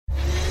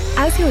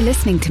As you're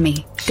listening to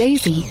me,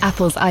 Daisy,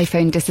 Apple's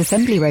iPhone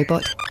disassembly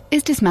robot,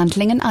 is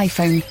dismantling an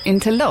iPhone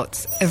into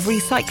lots of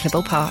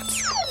recyclable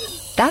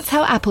parts. That's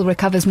how Apple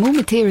recovers more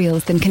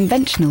materials than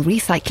conventional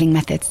recycling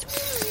methods.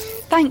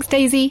 Thanks,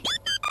 Daisy.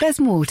 There's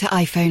more to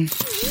iPhone.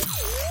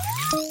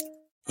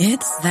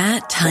 It's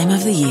that time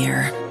of the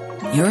year.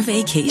 Your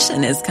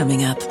vacation is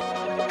coming up.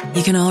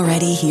 You can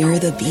already hear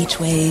the beach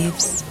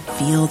waves,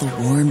 feel the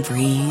warm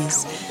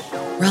breeze,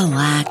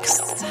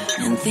 relax,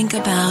 and think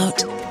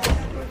about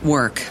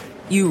work.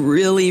 You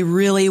really,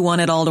 really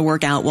want it all to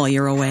work out while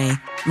you're away.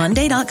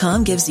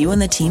 Monday.com gives you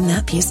and the team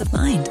that peace of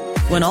mind.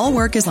 When all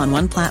work is on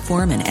one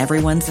platform and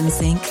everyone's in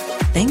sync,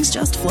 things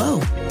just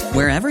flow.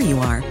 Wherever you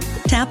are,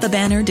 tap the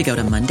banner to go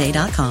to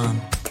Monday.com.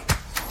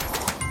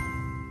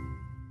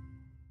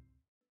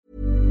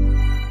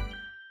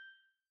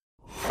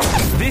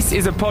 This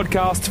is a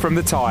podcast from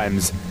The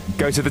Times.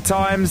 Go to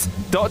thetimes.co.uk.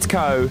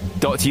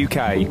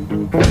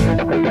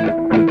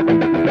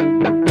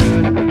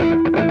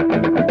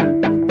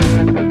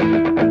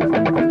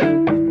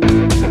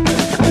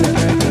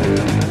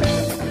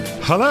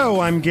 Hello,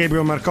 I'm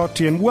Gabriel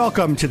Marcotti, and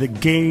welcome to the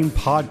Game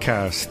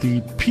Podcast,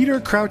 the Peter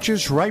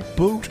Crouch's right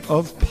boot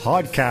of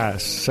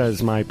podcasts,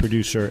 says my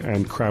producer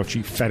and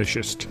Crouchy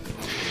fetishist.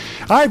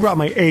 I brought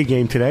my A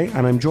game today,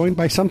 and I'm joined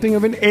by something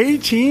of an A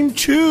team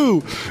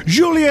too.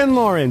 Julien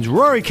Lawrence,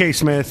 Rory K.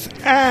 Smith,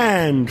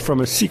 and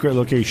from a secret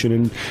location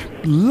in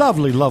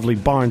lovely, lovely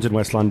Barnes in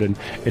West London,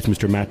 it's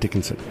Mr. Matt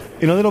Dickinson.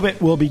 In a little bit,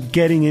 we'll be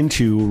getting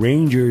into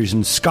Rangers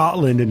and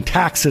Scotland and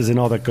taxes and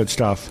all that good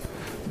stuff.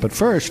 But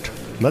first,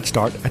 let's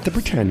start at the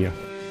Britannia.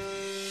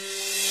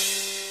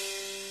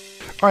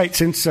 All right,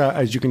 since,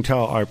 as you can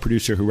tell, our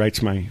producer who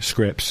writes my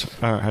scripts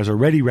has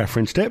already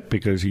referenced it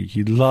because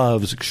he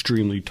loves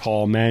extremely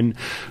tall men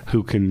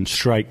who can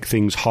strike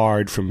things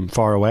hard from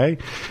far away.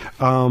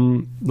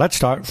 Let's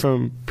start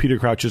from Peter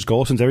Crouch's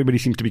goal, since everybody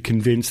seems to be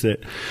convinced that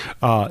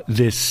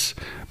this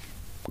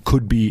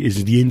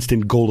is the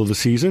instant goal of the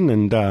season,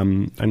 and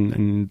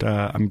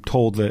I'm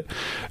told that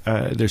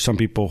there's some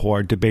people who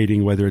are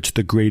debating whether it's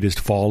the greatest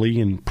volley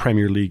in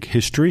Premier League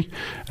history.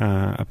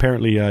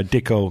 Apparently,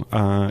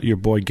 Dicko, your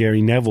boy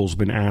Gary Neville's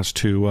been asked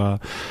to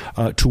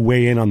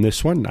weigh in on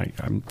this one.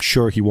 I'm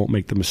sure he won't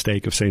make the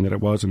mistake of saying that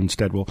it was, and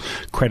instead will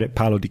credit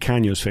Paolo Di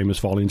Canio's famous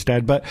volley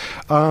instead. But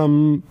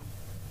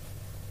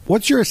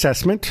what's your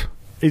assessment?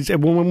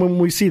 When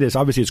we see this,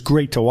 obviously it's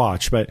great to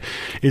watch, but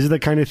is it the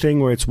kind of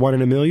thing where it's 1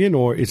 in a million,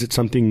 or is it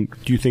something,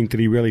 do you think, that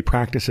he really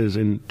practices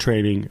in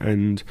training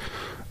and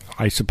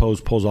I suppose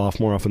pulls off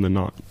more often than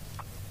not?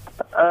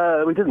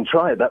 We didn't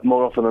try it that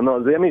more often than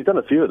not. I mean, he's done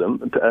a few of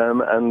them,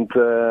 and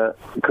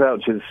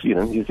Crouch is,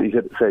 he's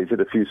hit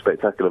a few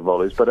spectacular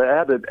volleys, but it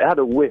had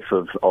a whiff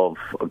of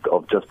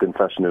Justin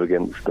Fashanu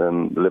against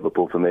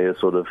Liverpool for me. A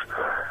sort of,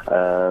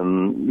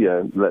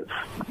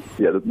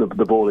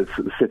 the ball is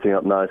sitting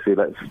up nicely.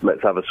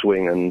 Let's have a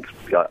swing, and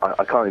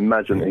I can't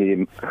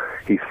imagine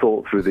he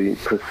thought through the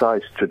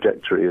precise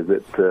trajectory as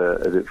it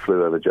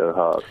flew over Joe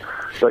Hart.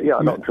 But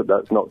yeah,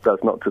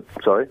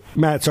 sorry,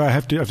 Matt. So I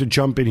have to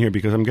jump in here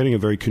because I'm getting a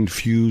very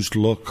confused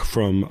look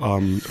from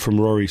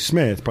Rory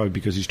Smith, probably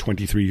because he's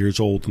 23 years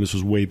old and this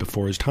was way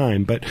before his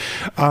time. But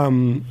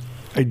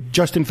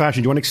Justin Fashanu,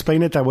 do you want to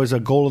explain it? That was a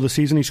goal of the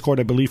season. He scored,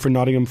 I believe, for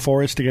Nottingham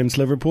Forest against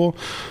Liverpool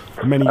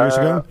many years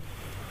ago.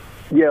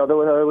 Yeah,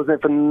 wasn't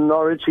it for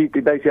Norwich? He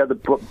basically had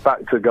the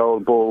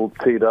back-to-goal ball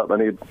teed up,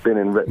 and he'd been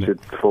in wretched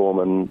form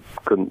and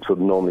couldn't sort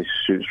of normally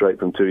shoot straight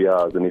from 2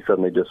 yards, and he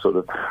suddenly just sort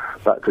of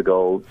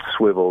back-to-goal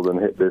swiveled and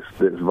hit this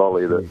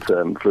volley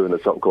that flew in the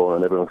top corner,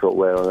 and everyone thought,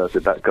 where on earth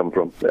did that come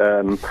from?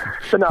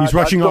 He's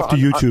rushing off to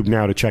YouTube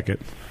now to check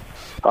it.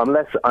 I'm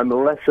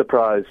less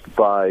surprised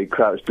by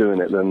Crouch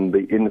doing it than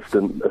the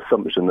instant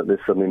assumption that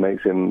this suddenly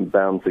makes him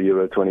bound for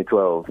Euro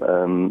 2012.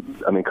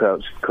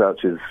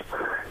 Crouch is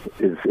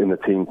in the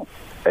team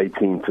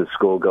 18 to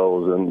score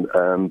goals,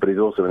 but he's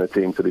also in a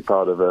team to be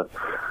part of a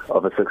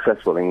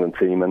successful England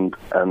team, and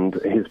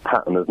his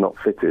pattern has not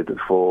fitted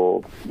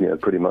for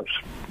pretty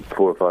much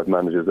 4 or 5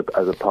 managers,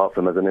 as apart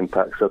from as an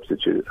impact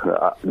substitute.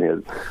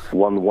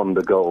 One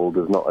wonder goal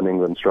does not an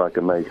England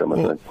striker make, I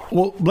must say.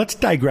 Well, let's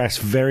digress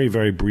very,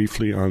 very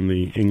briefly on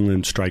the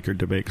England striker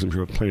debate, because I'm sure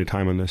we'll have plenty of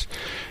time on this.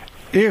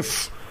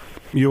 If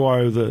you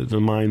are the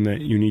mind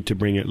that you need to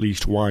bring at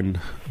least one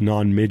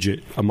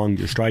non-midget among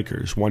your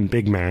strikers, one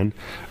big man,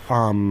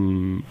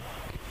 and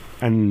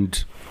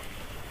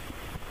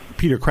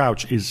Peter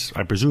Crouch is,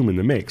 I presume, in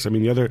the mix. I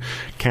mean, the other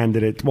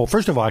candidate... Well,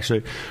 first of all,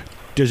 actually,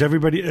 does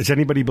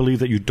anybody believe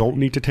that you don't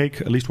need to take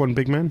at least one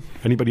big man?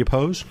 Anybody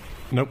oppose?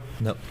 Nope.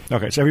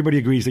 Okay, so everybody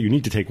agrees that you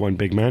need to take one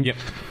big man. Yep.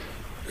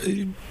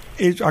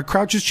 Are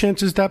Crouch's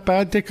chances that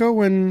bad,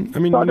 Dicko? I don't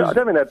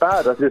think they're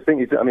bad. I just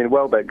think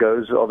Welbeck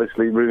goes.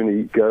 Obviously,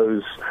 Rooney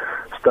goes.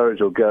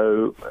 Sturridge will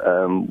go,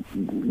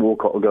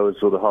 Walcott will go as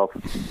sort of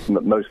half,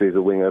 mostly as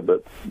a winger,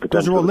 but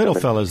those are all little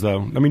fellas,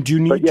 though. I mean, do you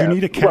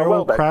need a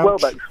Carroll,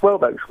 Crouch?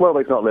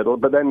 Welbeck's not little,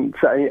 but then,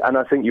 and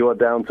I think you're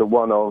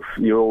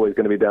always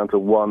going to be down to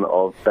one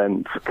of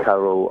Bent,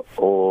 Carroll,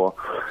 or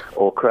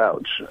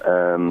Crouch.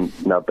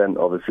 Now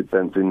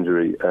Bent's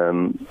injury,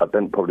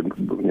 Bent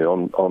probably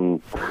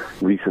on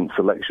recent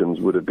selections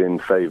would have been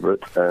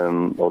favourite,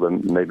 although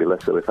maybe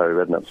less so if Harry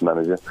Redknapp's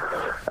manager.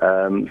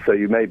 So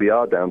you maybe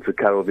are down to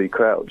Carroll v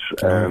Crouch.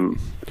 And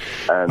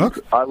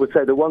okay. I would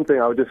say the one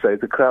thing I would just say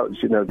is the Crouch.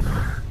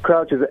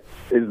 Crouch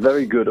is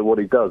very good at what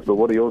he does, but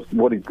what he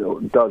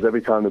does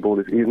every time the ball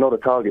is, he's not a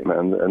target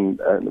man, and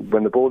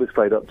when the ball is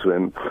played up to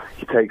him,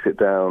 he takes it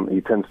down.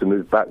 He tends to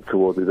move back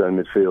towards his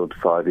own midfield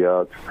 5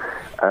 yards,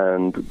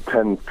 and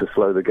tends to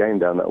slow the game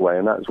down that way.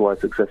 And that's why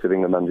successive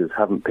England managers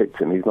haven't picked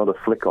him. He's not a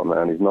flick-on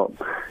man. His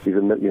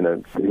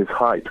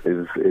height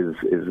is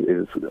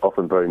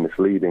often very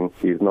misleading.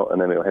 He's not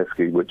an Emile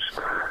Heskey, which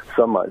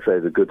some might say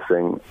is a good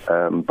thing,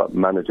 but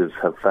managers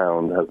have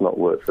found has not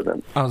worked for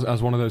them.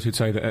 As one of those who'd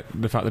say that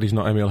the fact that he's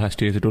not Emile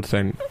Heskey is a good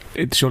thing,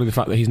 it's surely the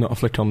fact that he's not a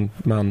flick-on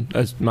man,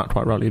 as Matt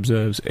quite rightly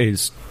observes,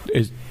 is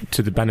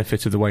to the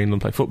benefit of the way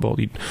England play football.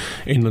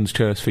 England's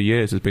curse for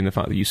years has been the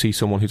fact that you see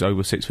someone who's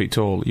over 6 feet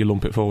tall, you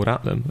lump it forward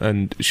at them,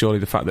 and surely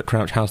the fact that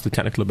Crouch has the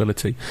technical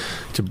ability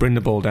to bring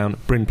the ball down,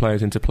 bring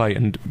players into play,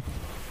 and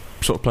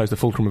sort of plays the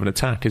fulcrum of an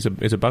attack is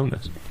a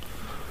bonus.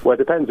 Well, it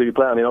depends who you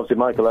play. I mean, obviously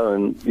Michael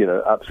Owen,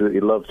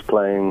 absolutely loves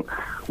playing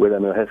with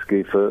Emile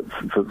Heskey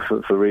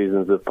for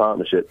reasons of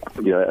partnership.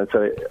 And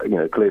so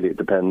clearly it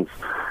depends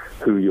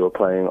who you're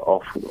playing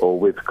off or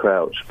with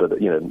Crouch. But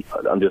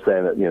I'm just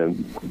saying that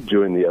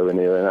during the Owen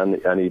era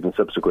and even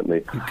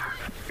subsequently,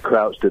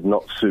 Crouch did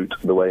not suit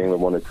the way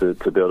England wanted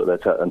to build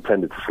up their and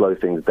tended to slow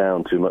things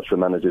down too much for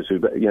managers who,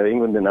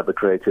 England didn't have the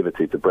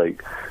creativity to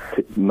break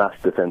mass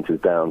defences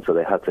down, so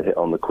they had to hit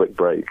on the quick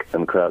break,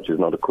 and Crouch is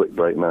not a quick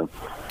break man.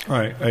 All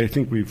right, I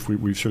think we've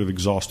sort of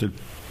exhausted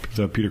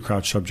the Peter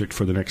Crouch subject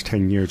for the next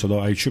 10 years, although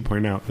I should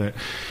point out that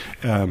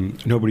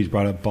nobody's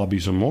brought up Bobby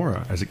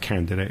Zamora as a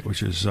candidate,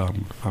 which is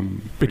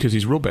because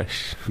he's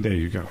rubbish. There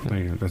you go.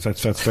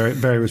 That's very,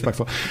 very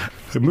respectful.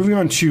 So moving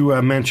on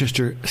to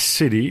Manchester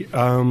City,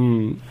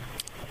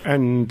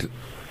 and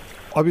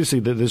obviously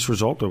this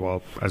result,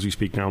 well, as we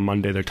speak now,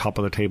 Monday, they're top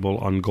of the table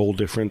on goal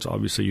difference.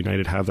 Obviously,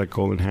 United have that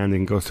goal in hand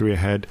and go 3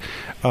 ahead.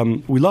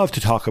 We love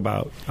to talk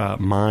about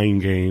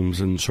mind games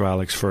and Sir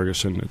Alex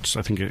Ferguson.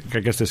 I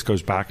guess this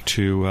goes back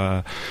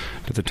to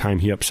the time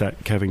he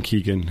upset Kevin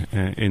Keegan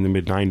in the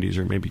mid-90s,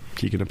 or maybe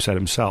Keegan upset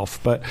himself.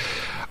 But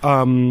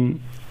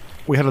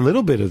we had a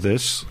little bit of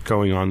this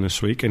going on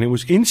this week, and it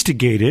was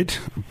instigated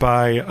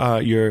by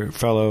your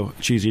fellow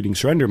cheese-eating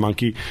surrender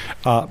monkey,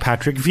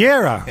 Patrick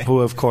Vieira, who,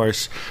 of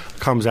course,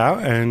 comes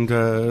out and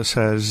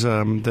says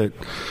that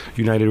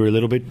United were a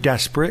little bit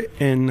desperate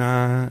in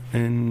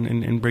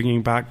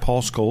bringing back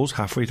Paul Scholes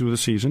halfway through the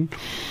season.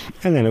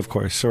 And then, of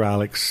course, Sir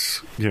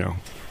Alex,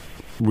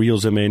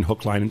 reels him in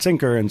hook, line and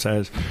sinker and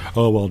says,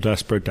 oh, well,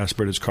 desperate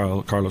is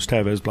Carlos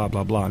Tevez, blah,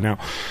 blah, blah. Now,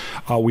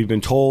 we've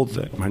been told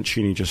that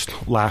Mancini just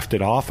laughed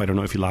it off. I don't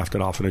know if he laughed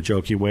it off in a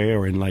jokey way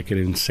or in like an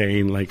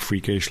insane, like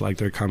freakish, like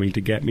they're coming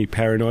to get me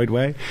paranoid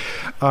way.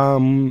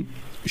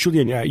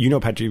 Julian,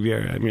 Patrick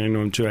Vieira. I mean, I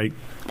know him too.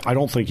 I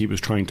don't think he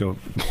was trying to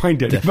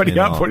wind anybody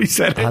up when he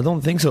said it. I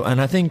don't think so.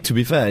 And I think, to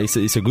be fair,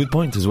 it's a good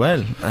point as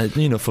well.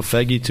 For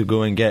Fergie to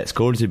go and get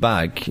Scholes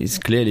back is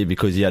clearly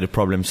because he had a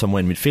problem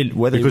somewhere in midfield.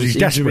 Whether because he's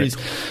injuries,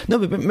 desperate. No,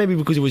 but maybe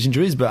because it was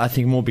injuries, but I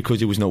think more because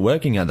he was not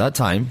working at that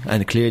time.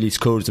 And clearly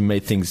Scholes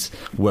made things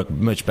work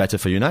much better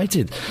for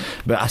United.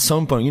 But at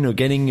some point,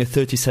 getting a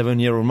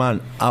 37-year-old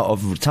man out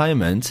of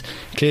retirement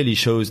clearly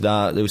shows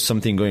that there was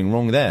something going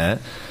wrong there.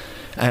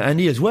 And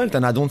he has worked,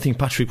 and I don't think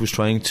Patrick was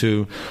trying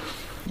to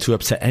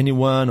upset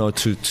anyone or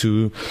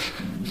to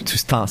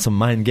start some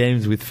mind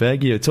games with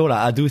Fergie at all.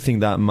 I do think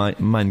that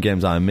mind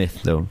games are a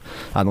myth, though.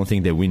 I don't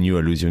think they win you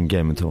or lose you in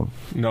game at all.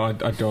 No,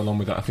 I'd go along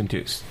with that. I think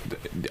it's,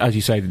 as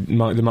you say,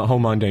 the whole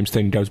mind games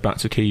thing goes back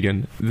to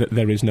Keegan.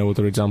 There is no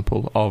other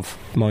example of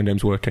mind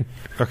games working.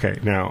 Okay,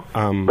 now,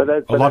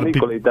 but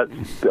equally,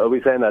 are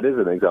we saying that is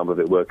an example of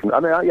it working? I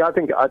mean, I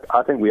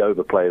think we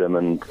overplay them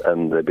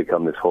and they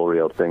become this hoary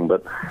old thing.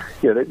 But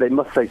they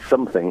must say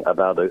something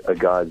about a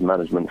guy's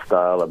management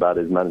style, about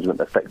his management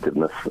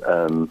effectiveness.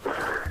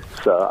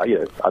 So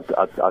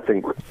I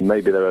think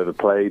maybe they're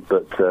overplayed,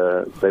 but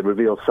they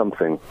reveal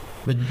something.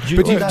 But do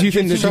you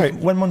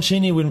think when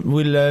Mancini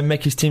will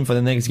make his team for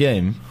the next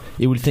game,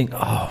 he will think,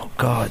 oh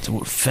God,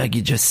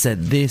 Fergie just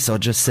said this or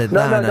just said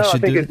that. No, I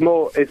think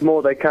it's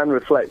more they can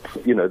reflect.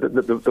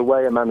 The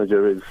way a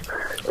manager is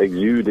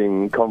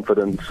exuding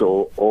confidence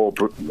or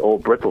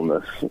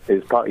brittleness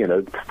is part.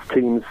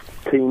 Teams,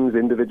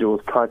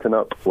 individuals tighten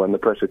up when the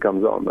pressure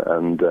comes on,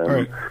 and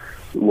right.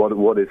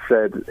 What is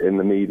said in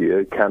the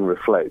media can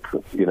reflect,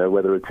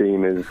 whether a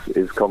team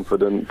is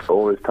confident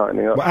or is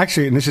tightening up. Well,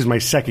 actually, and this is my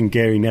second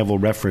Gary Neville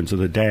reference of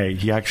the day,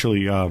 he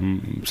actually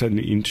said an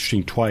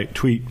interesting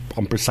tweet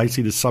on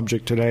precisely the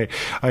subject today.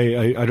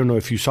 I don't know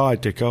if you saw it,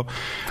 Dicko,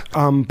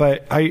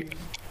 but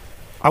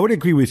I would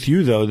agree with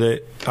you, though,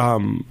 that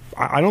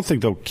I don't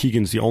think, though,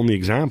 Keegan's the only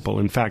example.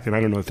 In fact, and I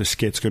don't know if the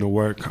skit's going to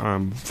work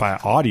via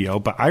audio,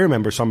 but I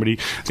remember somebody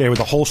there with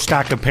a whole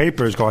stack of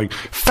papers going,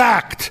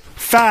 fact!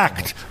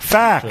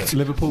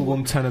 Liverpool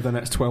won 10 of the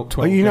next 12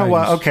 well, you know games.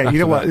 what? Okay, you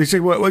know what? They say,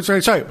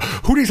 sorry.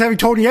 Who's having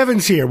Tony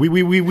Evans here?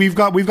 We've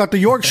got the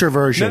Yorkshire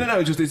version. No.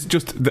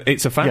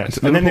 It's a fact. Yes.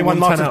 And then they won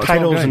lots of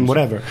titles and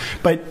whatever.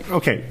 But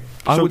okay.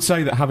 I would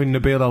say that having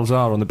Nabil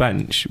El-Zar on the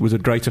bench was a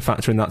greater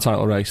factor in that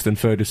title race than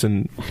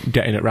Ferguson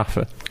getting at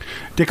Rafa.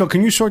 Dicko,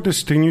 can you sort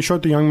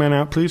the young man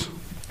out, please?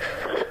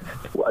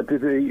 Well,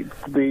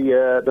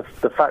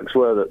 the facts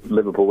were that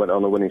Liverpool went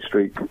on a winning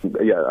streak.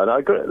 Yeah, and I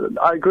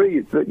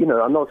agree that, you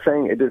know, I'm not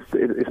saying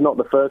it's not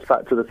the first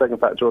factor, the second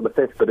factor, or the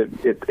fifth, but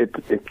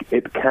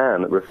it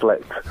can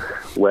reflect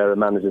where a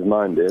manager's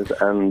mind is,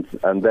 and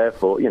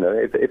therefore, you know,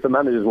 if a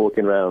manager's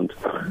walking around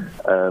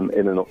and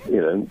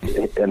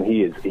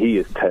he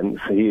is tense,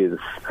 he is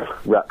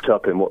wrapped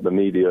up in what the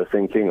media are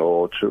thinking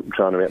or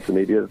trying to react to the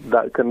media,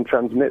 that can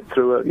transmit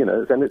through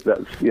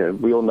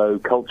we all know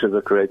cultures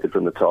are created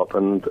from the top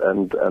and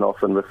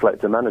often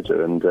reflect a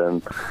manager, and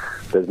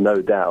there's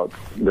no doubt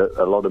that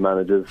a lot of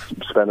managers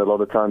spend a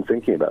lot of time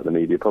thinking about the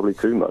media, probably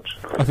too much.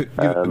 I think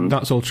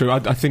that's all true. I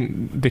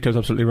think Ditto's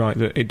absolutely right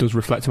that it does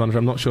reflect a manager.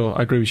 I'm not sure,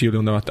 I agree with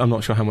Julian, though, I'm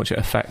not sure how much it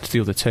affects the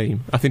other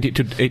team. I think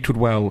it would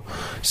well,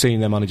 seeing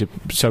their manager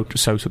so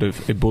sort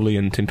of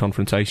ebullient in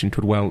confrontation,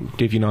 could well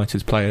give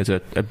United's players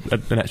an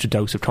extra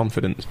dose of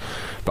confidence,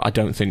 but I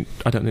don't think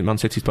Man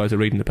City's players are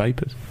reading the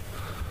papers.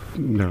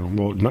 No,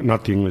 well,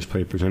 not the English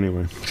papers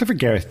anyway. Except for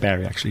Gareth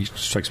Barry, actually. He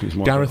strikes me as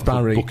more Gareth of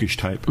Barry a bookish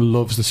type.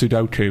 Loves the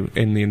Sudoku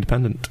in The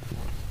Independent.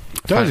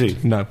 Does he?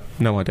 No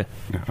idea.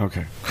 No,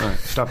 okay. All right.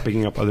 Stop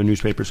picking up other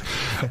newspapers.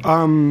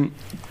 I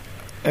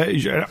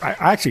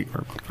actually,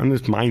 on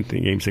this mind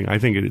game thing, I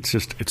think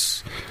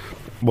it's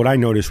what I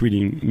notice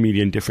reading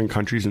media in different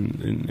countries.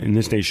 In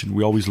this nation,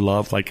 we always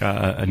love like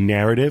a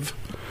narrative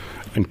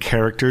and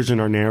characters in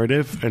our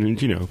narrative,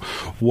 and you know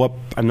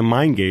and the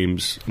mind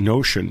games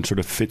notion sort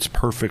of fits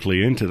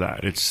perfectly into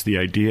that. It's the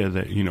idea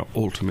that, you know,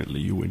 ultimately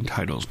you win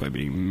titles by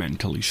being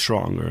mentally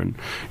stronger, and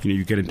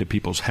you get into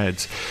people's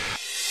heads.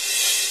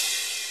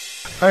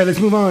 All right, let's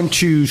move on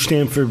to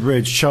Stamford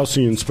Bridge.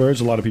 Chelsea and Spurs.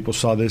 A lot of people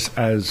saw this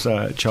as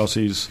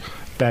Chelsea's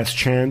best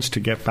chance to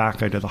get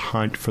back into the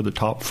hunt for the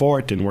top four.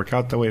 It didn't work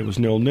out that way. It was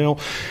 0-0.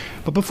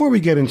 But before we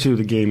get into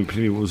the game,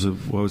 it was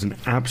an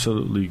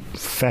absolutely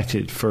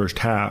fetid first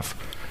half.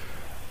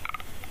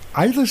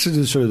 I listened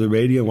to sort of the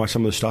radio and watched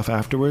some of the stuff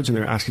afterwards, and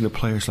they're asking the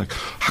players, like,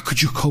 how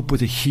could you cope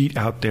with the heat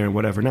out there and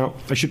whatever. Now,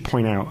 I should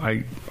point out,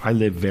 I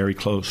live very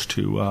close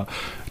to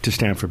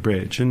Stamford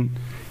Bridge, and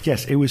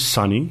yes, it was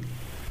sunny.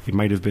 It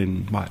might have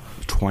been,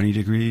 20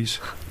 degrees,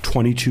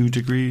 22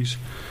 degrees,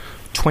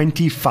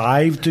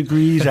 25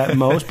 degrees at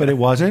most, but it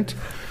wasn't.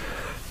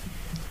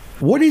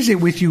 What is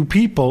it with you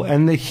people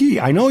and the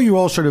heat? I know you're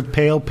all sort of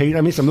pale.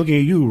 I'm looking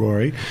at you,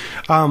 Rory,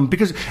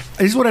 because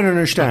this is what I don't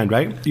understand,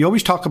 right? You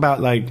always talk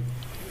about, like,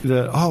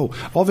 all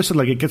of a sudden,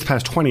 like, it gets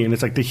past 20 and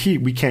it's like the heat,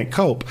 we can't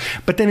cope.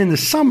 But then in the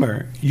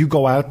summer, you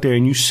go out there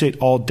and you sit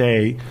all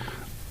day,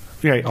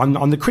 right,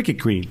 on the cricket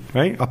green,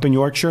 right, up in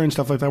Yorkshire and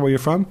stuff like that, where you're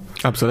from.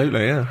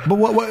 Absolutely, yeah. But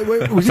what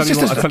was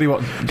I'll tell you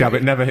what, Gab,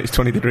 it never hits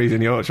 20 degrees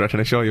in Yorkshire. I can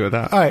assure you of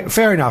that. All right,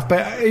 fair enough.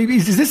 But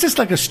is this just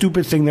like a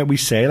stupid thing that we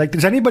say? Like,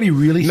 does anybody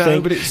really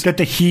think that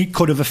the heat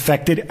could have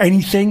affected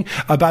anything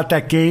about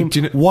that game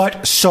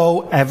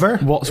whatsoever?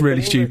 What's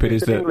really stupid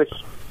is that English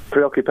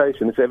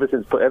preoccupation. It's ever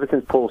since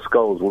Paul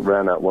Scholes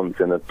ran out once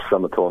in a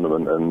summer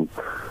tournament, and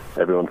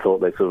everyone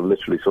thought they sort of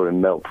literally saw him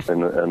melt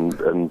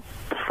and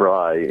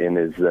fry in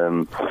his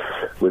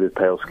with his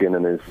pale skin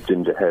and his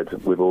ginger head.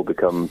 We've all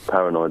become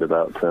paranoid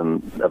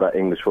about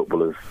English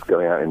footballers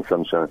going out in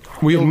sunshine.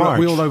 We all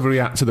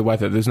overreact to the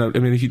weather. There's no. I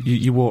mean, if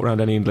you walk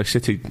around any English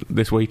city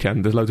this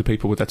weekend, there's loads of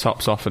people with their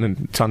tops off and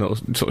in tiny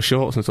little sort of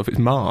shorts and stuff. It's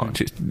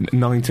March. It's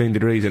 19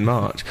 degrees in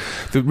March.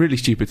 The really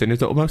stupid thing is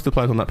that most of the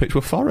players on that pitch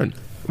were foreign.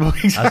 Well,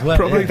 exactly.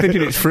 Probably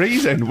thinking it's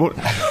freezing,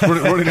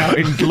 running out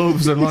in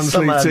gloves and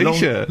long-sleeve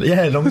t-shirt.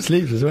 Long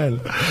sleeves as well.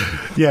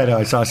 Yeah, no,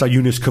 I saw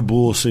Yunus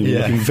Kabul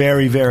looking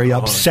very, very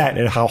upset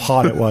at how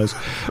hot it was.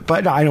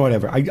 But no, I know,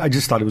 whatever. I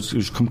just thought it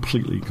was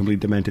completely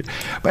demented.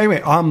 But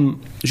anyway,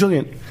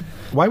 Julian,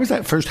 why was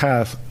that first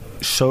half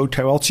so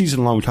terrible? All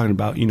season long we're talking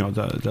about,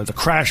 the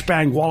crash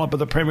bang wallop of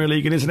the Premier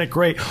League, and isn't it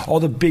great? All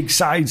the big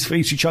sides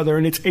face each other,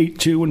 and it's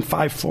 8-2 and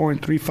 5-4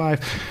 and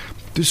 3-5.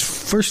 This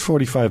first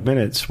 45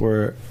 minutes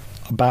were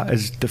about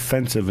as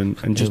defensive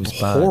and just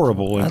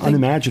horrible and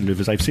unimaginative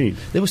as I've seen.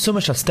 There was so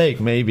much at stake,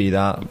 maybe,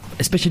 that,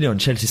 especially on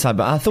Chelsea's side.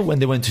 But I thought when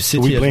they went to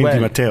City we blamed Di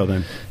Matteo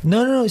then.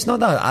 No, it's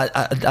not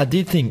that. I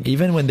did think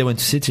even when they went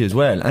to City as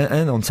well,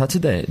 and on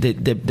Saturday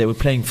they were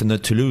playing for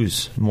not to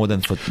lose more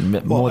than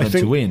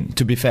to win.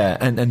 To be fair,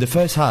 and the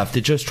first half they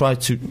just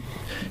tried to.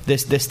 They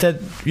stayed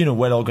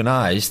well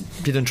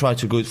organised. Didn't try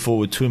to go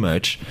forward too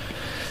much.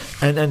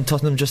 And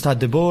Tottenham just had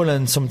the ball,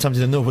 and sometimes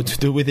they didn't know what to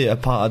do with it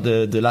apart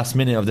at the last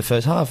minute of the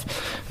first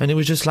half. And it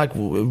was just like a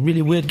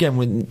really weird game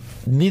when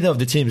neither of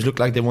the teams looked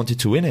like they wanted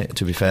to win it,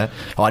 to be fair,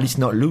 or at least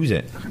not lose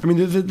it. I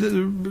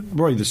mean,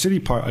 Roy, the City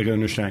part I can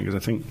understand, because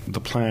I think the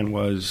plan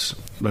was,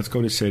 let's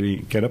go to City,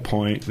 get a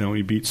point, then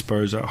we beat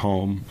Spurs at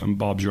home, and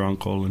Bob's your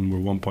uncle, and we're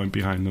 1 point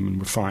behind them, and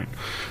we're fine.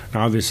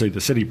 Now, obviously, the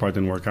City part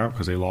didn't work out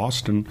because they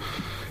lost, and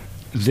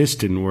this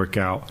didn't work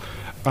out.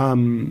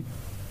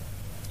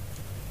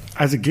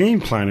 As a game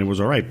plan, it was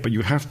all right, but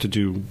you have to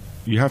do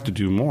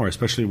more,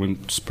 especially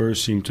when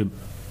Spurs seem to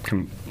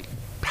kind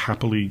of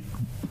happily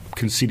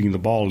conceding the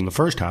ball in the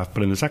first half,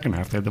 but in the second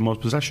half they had the most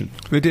possession.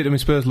 They did. I mean,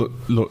 Spurs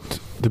looked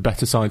the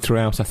better side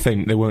throughout. I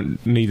think they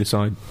weren't. Neither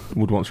side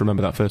would want to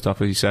remember that first half,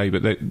 as you say.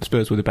 But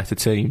Spurs were the better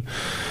team.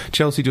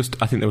 Chelsea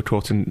I think they were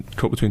caught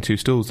between two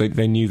stools.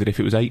 They knew that if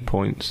it was 8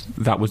 points,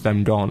 that was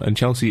them gone. And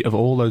Chelsea, of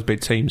all those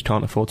big teams,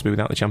 can't afford to be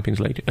without the Champions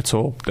League at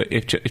all.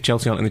 If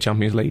Chelsea aren't in the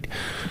Champions League,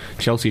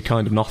 Chelsea are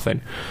kind of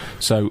nothing.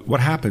 So what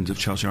happens if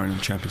Chelsea aren't in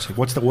the Champions League?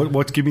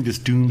 What's give me this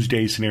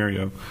doomsday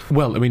scenario?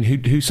 Well, I mean,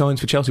 who signs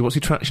for Chelsea? What's the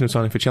attraction of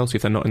signing for Chelsea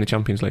if they're not in the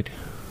Champions League?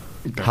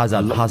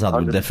 Hazard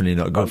would definitely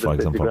not go, for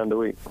example. £150 a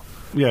week.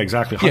 Yeah,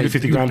 exactly.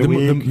 150 grand a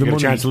week. You get a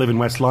chance to live in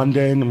West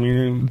London. I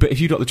mean, but if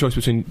you got the choice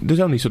between, there's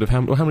only sort of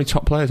how many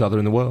top players are there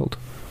in the world?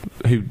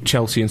 Who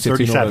Chelsea and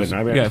City? 37.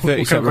 I mean, yeah, 37.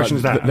 What kind of question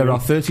is that? There are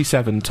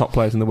 37 top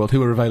players in the world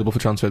who are available for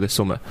transfer this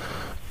summer.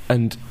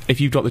 And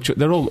if you've got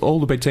they're all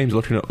the big teams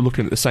looking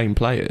at the same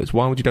players.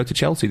 Why would you go to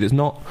Chelsea?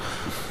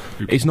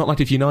 It's not like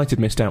if United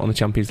missed out on the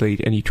Champions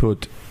League and you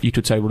could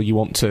say, well, you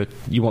want to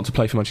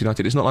play for Manchester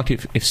United. It's not like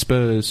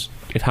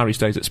if Harry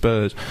stays at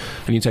Spurs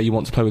and you say you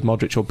want to play with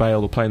Modric or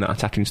Bale or play in that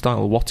attacking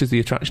style. What is the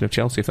attraction of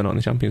Chelsea if they're not in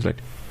the Champions League?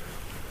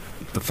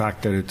 The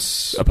fact that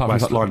it's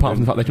apart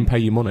from the fact they can pay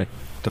you money.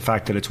 The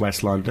fact that it's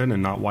West London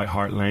and not White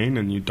Hart Lane,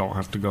 and you don't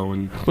have to go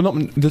and... Well,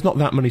 there's not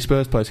that many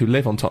Spurs players who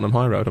live on Tottenham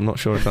High Road. I'm not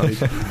sure if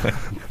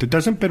that...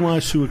 Doesn't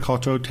Benoit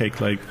Suikoto take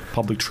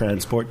public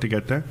transport to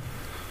get there?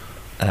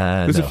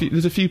 There's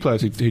a few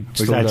players who still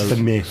that's go.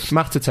 The myth.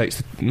 Mata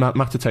takes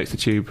the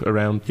tube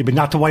around. Yeah, but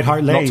not to White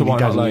Hart Lane. Not to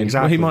White Hart Lane.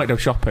 Exactly. Well, he might go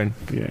shopping.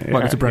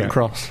 Might go to Brent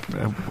Cross.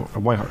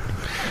 White Hart.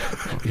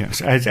 Yes.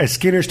 As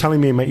Skinner's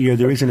telling me in my ear,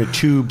 there isn't a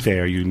tube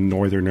there, you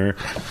northerner.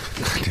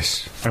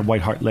 At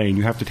White Hart Lane,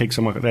 you have to take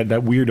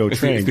that weirdo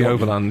train. It's the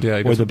Overland,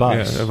 yeah. Or the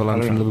bus. Yeah,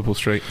 Overland from Liverpool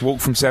Street. Walk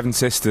from Seven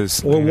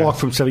Sisters. Or walk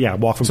from Seven.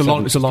 It's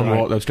a long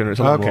walk, though, Skinner. It's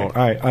a long walk.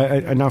 All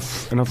right.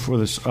 Enough for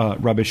this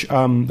rubbish.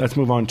 Let's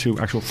move on to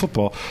actual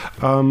football.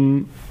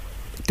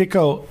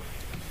 Dicko,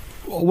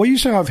 what you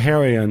saw of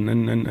Harry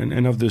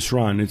and of this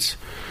run, it's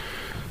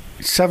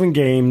 7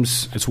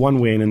 games, it's 1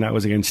 win, and that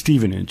was against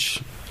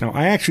Stevenage. Now,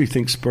 I actually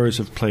think Spurs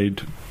have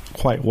played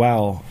quite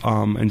well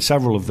in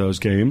several of those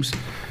games,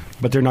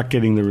 but they're not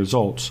getting the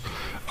results.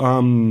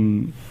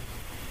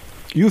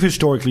 You've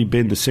historically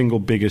been the single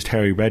biggest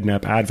Harry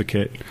Redknapp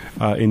advocate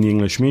in the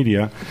English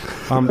media.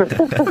 How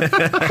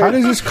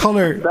does this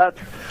colour... That's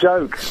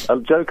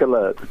joke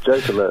alert.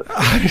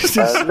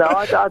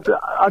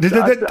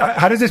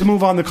 How does this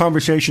move on the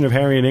conversation of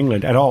Harry in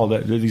England at all,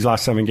 these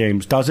last 7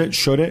 games? Does it?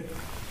 Should it?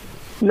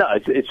 No,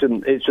 it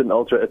shouldn't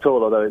alter it at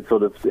all. Although it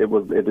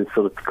is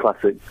sort of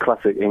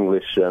classic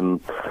English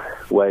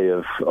way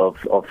of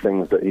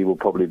things that he will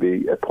probably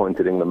be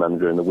appointed England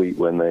manager in the week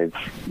when they've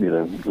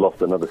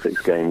lost another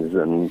 6 games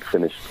and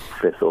finished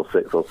 5th or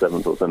 6th or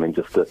 7th or something,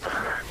 just to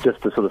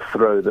sort of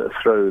throw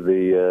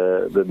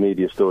the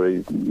media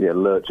story,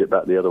 lurch it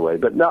back the other way.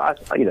 But no,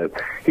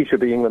 he should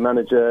be England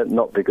manager,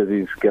 not because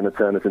he's going to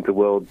turn us into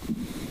world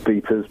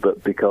beaters,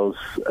 but because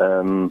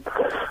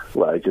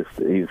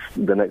he's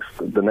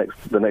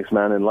the next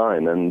man in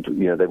line, and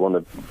they want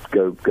to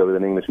go with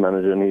an English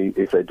manager, and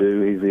if they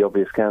do, he's the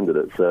obvious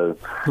candidate. So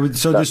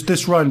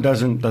this run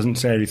doesn't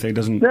say anything.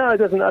 No, it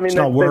doesn't. I mean, it's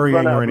not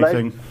worrying or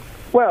anything.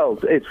 Well,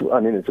 it's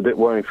a bit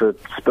worrying for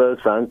Spurs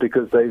fans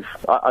because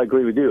I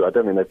agree with you. I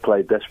don't think they've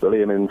played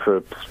desperately. I mean, for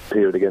a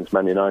period against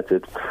Man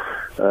United,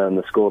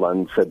 the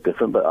scoreline said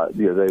different, but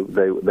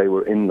they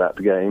were in that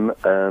game.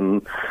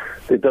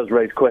 It does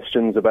raise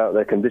questions about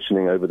their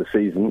conditioning over the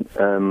season.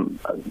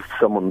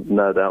 Someone,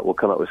 no doubt, will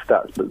come up with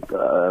stats, but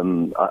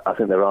I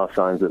think there are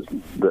signs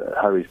that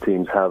Harry's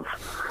teams have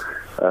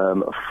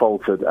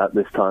faltered at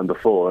this time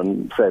before,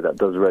 and say that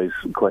does raise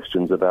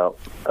questions about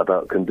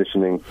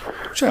conditioning.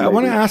 Sure, I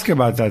want to ask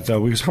about that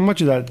though, because how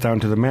much is that down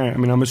to the man? I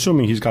mean, I'm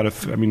assuming he's got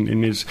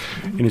in his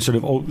sort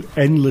of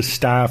endless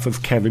staff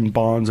of Kevin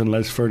Bonds and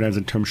Les Ferdinand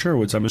and Tim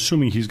Sherwoods, I'm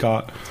assuming he's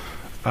got.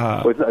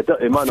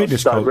 It might not it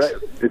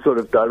sort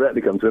of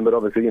directly come to him, but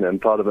obviously,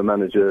 part of a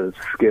manager's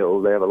skill,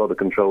 they have a lot of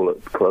control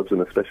at clubs,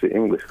 and especially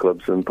English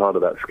clubs, and part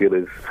of that skill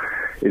is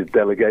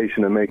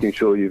delegation and making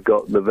sure you've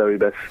got the very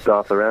best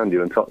staff around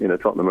you. And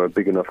Tottenham are a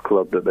big enough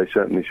club that they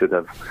certainly should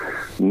have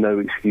no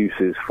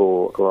excuses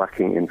for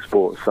lacking in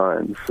sports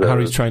science.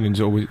 Harry's training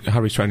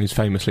is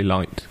famously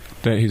light.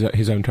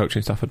 His own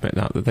coaching staff admit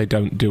that they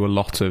don't do a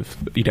lot of.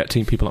 You get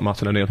team people like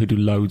Martin O'Neill who do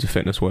loads of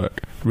fitness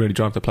work, really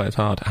drive the players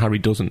hard. Harry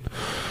doesn't,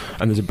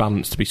 and there's a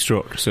balance to be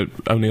struck. So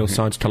O'Neill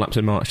decides to lapse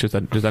in March as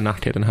they're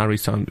knackered, and Harry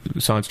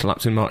decides to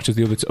lapse in March as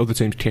the other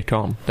teams kick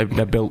on.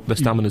 They're built. The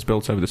stamina's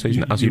built over the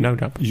season, as you know,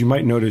 Dab. You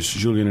might notice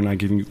Julian and I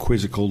giving you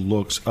quizzical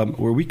looks.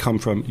 Where we come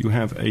from, you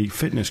have a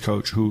fitness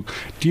coach who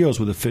deals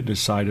with the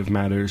fitness side of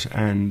matters,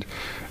 and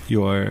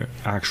your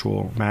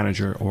actual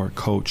manager or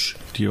coach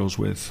deals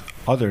with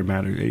other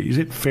matters. Is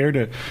it fair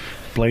to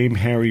blame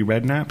Harry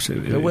Redknapp's?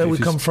 Where we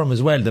come from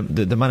as well,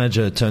 the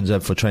manager turns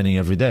up for training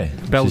every day,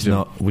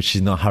 which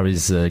is not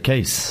Harry's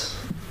case.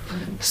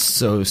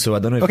 So I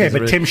don't know if... Okay,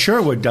 but Tim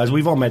Sherwood does.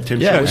 We've all met Tim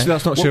Sherwood.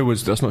 That's not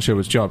Sherwood's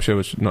job.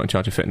 Sherwood's not in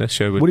charge of fitness.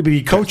 Sherwood... Would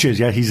he coaches?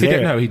 Yeah, he's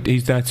there. No,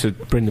 he's there to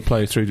bring the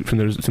players through from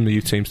the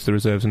youth teams to the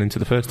reserves and into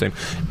the first team.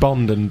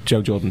 Bond and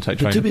Joe Jordan take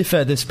training. To be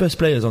fair, the Spurs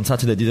players on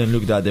Saturday didn't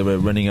look that they were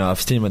running out of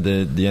steam at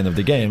the end of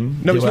the game.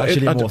 No, it's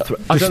actually more...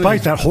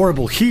 Despite that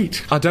horrible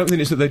heat. I don't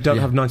think it's that they don't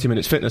have 90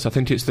 minutes fitness. I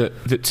think it's that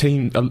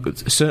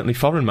certainly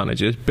foreign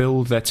managers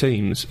build their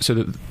teams so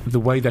that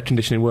the way their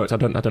conditioning works, I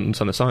don't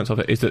understand the science of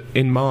it, is that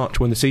in March,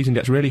 when the season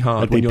gets really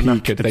hard, when you're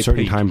knackered, they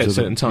peak at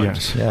certain times.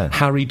 Yes. Yeah.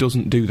 Harry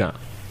doesn't do that,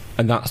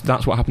 and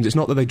that's what happens. It's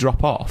not that they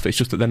drop off; it's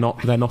just that they're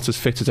not as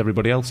fit as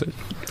everybody else is.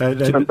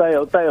 And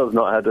Bale's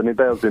not had. I mean,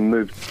 Bale's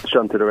been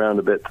shunted around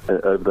a bit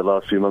over the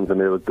last few months, and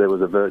there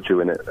was a virtue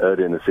in it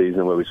early in the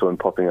season where we saw him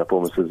popping up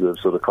almost as a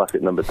sort of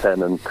classic number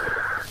 10 and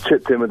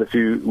chipped in with a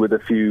few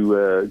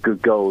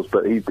good goals.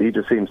 But he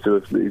just seems to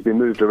have been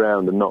moved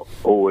around and not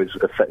always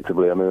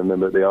effectively. I mean, I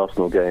remember at the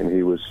Arsenal game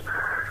he was.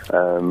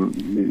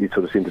 He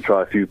sort of seemed to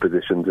try a few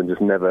positions and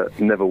just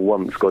never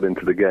once got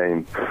into the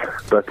game.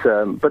 But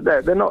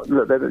they're not.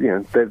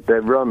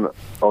 Their run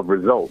of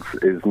results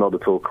is not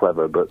at all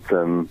clever. But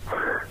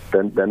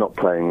they're not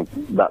playing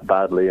that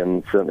badly,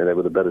 and certainly they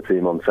were the better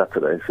team on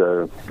Saturday.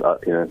 So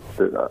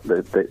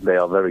they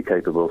are very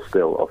capable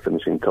still of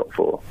finishing top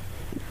four.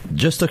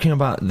 Just talking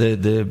about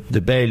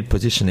the Bale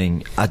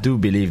positioning, I do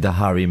believe that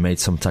Harry made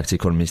some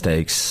tactical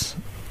mistakes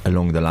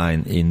along the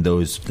line in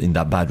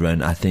that bad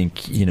run. I think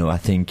he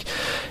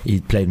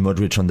played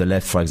Modric on the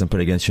left, for example,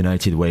 against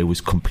United, where he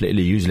was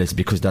completely useless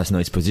because that's not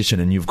his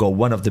position, and you've got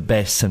one of the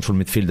best central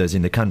midfielders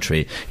in the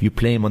country. You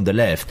play him on the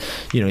left,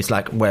 it's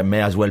like, well,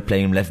 may as well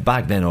play him left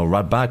back then, or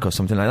right back or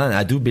something like that. And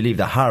I do believe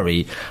that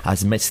Harry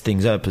has messed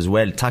things up as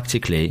well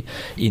tactically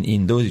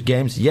in those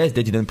games. Yes,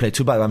 they didn't play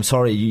too bad. I'm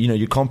sorry,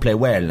 you can't play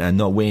well and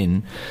not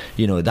win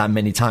that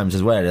many times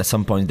as well. At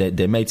some point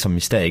they made some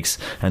mistakes,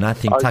 and I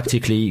think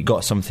tactically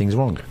got some things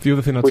wrong. The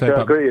other thing I'd Which say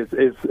I agree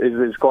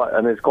is quite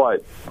a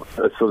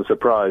sort of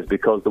surprise,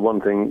 because the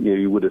one thing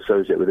you would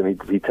associate with him,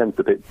 he tends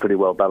to pick pretty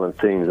well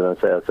balanced teams, and I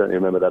certainly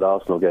remember that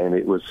Arsenal game.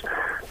 It was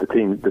the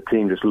team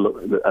just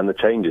looked, and the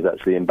changes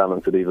actually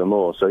imbalanced it even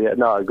more. So yeah,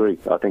 no, I agree.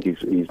 I think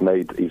he's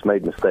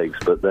made mistakes,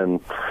 but then.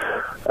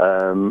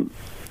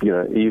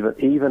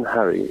 Even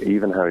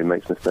Harry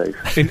makes mistakes.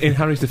 In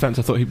Harry's defence,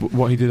 I thought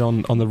what he did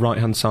on the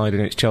right-hand side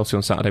against Chelsea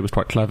on Saturday was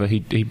quite clever.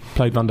 He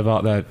played Van der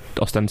Vaart there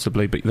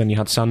ostensibly, but then you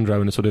had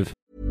Sandro in a sort of...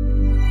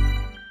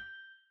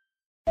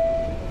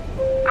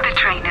 The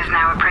train is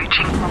now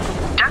approaching.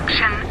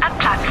 Junction at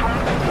platform.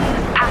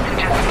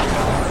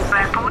 Passengers,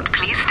 airport,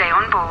 please stay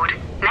on board.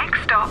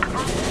 Next stop,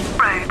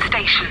 road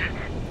station.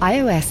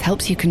 iOS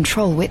helps you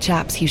control which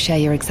apps you share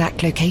your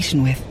exact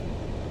location with.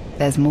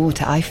 There's more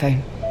to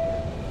iPhone.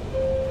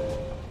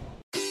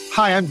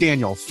 Hi, I'm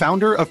Daniel,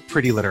 founder of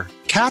Pretty Litter.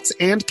 Cats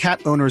and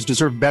cat owners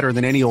deserve better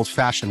than any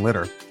old-fashioned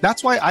litter.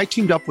 That's why I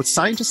teamed up with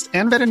scientists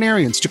and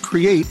veterinarians to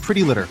create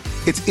Pretty Litter.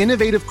 Its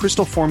innovative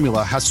crystal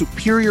formula has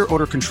superior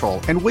odor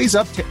control and weighs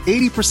up to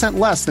 80%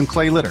 less than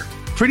clay litter.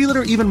 Pretty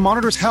Litter even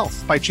monitors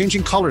health by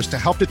changing colors to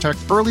help detect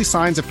early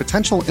signs of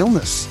potential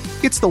illness.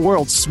 It's the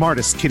world's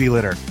smartest kitty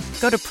litter.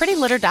 Go to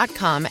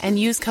prettylitter.com and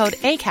use code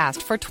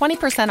ACAST for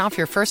 20% off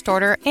your first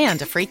order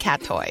and a free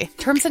cat toy.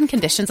 Terms and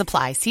conditions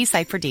apply. See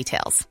site for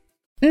details.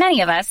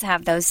 Many of us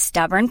have those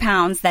stubborn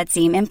pounds that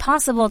seem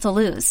impossible to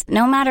lose,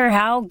 no matter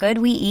how good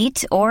we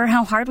eat or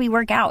how hard we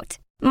work out.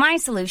 My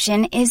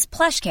solution is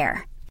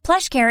PlushCare.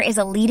 PlushCare is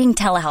a leading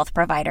telehealth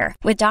provider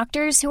with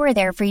doctors who are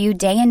there for you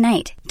day and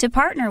night to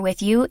partner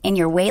with you in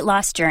your weight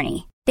loss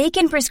journey. They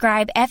can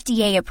prescribe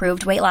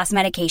FDA-approved weight loss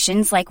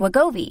medications like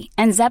Wegovy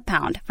and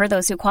Zepbound for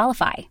those who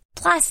qualify.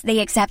 Plus, they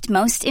accept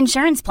most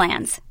insurance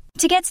plans.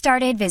 To get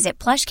started, visit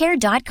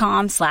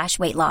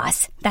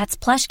plushcare.com/weightloss. That's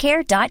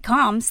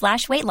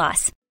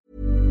plushcare.com/weightloss.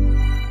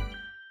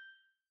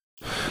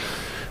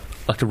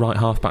 Like a right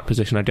half-back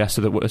position, I guess,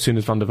 so that as soon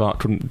as Van der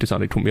Vaart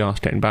decided he couldn't be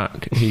arsed getting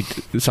back,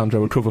 Sandro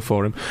would cover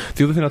for him.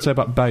 The other thing I'd say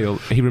about Bale,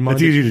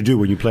 it's easy to do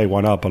when you play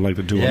one up, unlike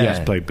the two others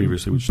played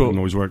previously, which doesn't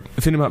always work.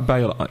 The thing about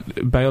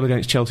Bale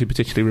against Chelsea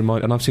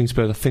particularly and I've seen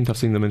Spurs, I think I've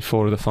seen them in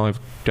 4 of the 5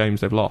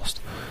 games they've lost.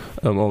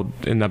 or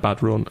in their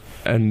bad run.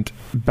 And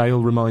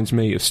Bale reminds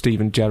me of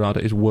Steven Gerrard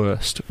at his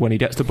worst, when he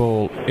gets the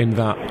ball in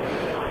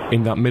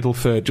that middle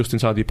third, just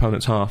inside the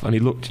opponent's half, and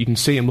you can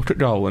see him look at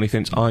goal, and he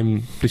thinks,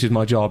 this is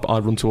my job, I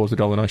run towards the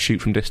goal and I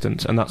shoot from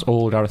distance. And that's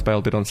all Gareth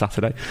Bale did on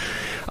Saturday.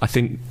 I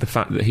think the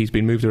fact that he's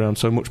been moved around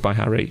so much by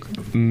Harry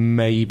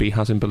maybe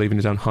has him believing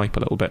his own hype a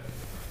little bit.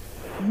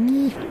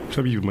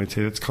 Some people might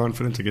say that's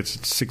confidence. I guess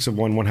it's 6 of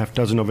one, half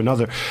dozen of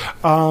another.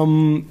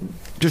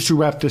 Just to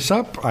wrap this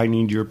up, I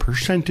need your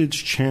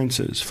percentage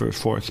chances for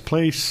fourth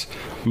place.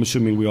 I'm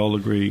assuming we all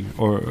agree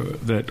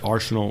that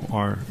Arsenal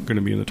are going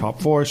to be in the top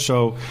 4,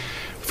 so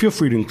feel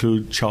free to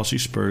include Chelsea,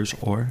 Spurs,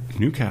 or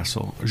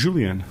Newcastle.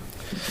 Julien?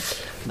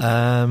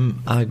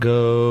 I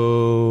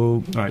go...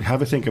 All right,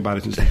 have a think about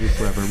it and take it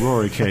forever.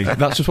 Rory K.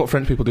 That's just what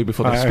French people do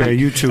before they speak.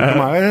 You too. Come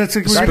on.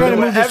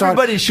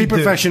 Everybody should be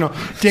professional.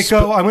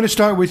 Dicko, I'm going to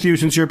start with you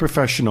since you're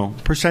professional.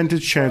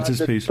 Percentage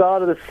chances, please. The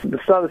start of the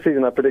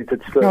season, I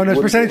predicted Spurs.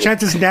 No, percentage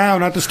chances now,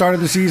 not the start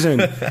of the season.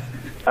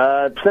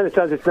 Percentage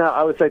chances now,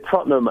 I would say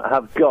Tottenham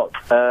have got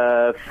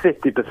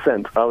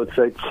 50%. I would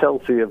say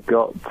Chelsea have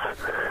got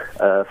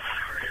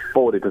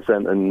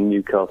 40% and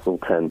Newcastle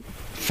 10%.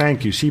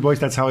 Thank you. See, boys,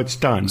 that's how it's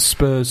done.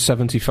 Spurs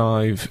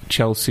 75,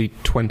 Chelsea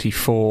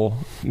 24,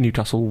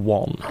 Newcastle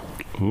 1.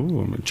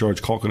 Ooh,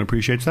 George Calkin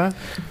appreciates that.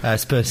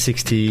 Spurs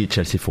 60,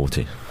 Chelsea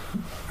 40.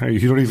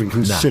 You don't even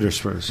consider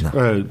Spurs.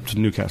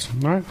 Newcastle.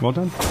 All right, well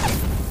done.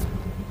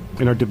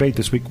 In our debate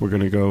this week, we're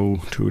going to go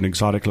to an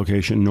exotic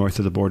location north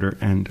of the border,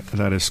 and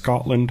that is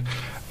Scotland.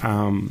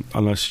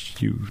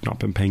 Unless you've not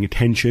been paying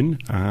attention,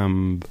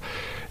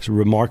 it's a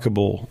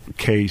remarkable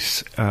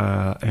case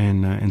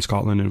in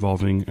Scotland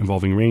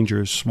involving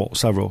Rangers. Well,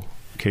 several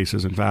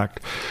cases, in fact.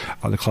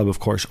 The club, of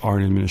course, are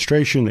in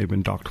administration. They've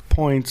been docked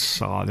points.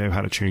 They've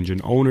had a change in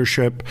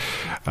ownership.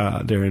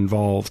 They're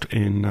involved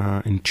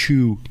in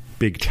 2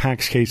 big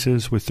tax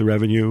cases with the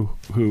revenue,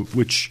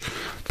 which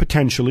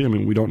potentially, I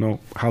mean, we don't know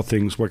how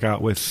things work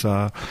out with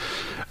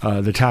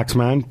the tax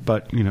man,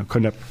 but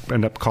could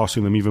end up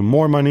costing them even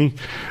more money.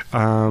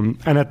 And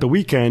at the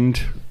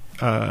weekend,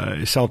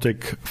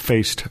 Celtic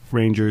faced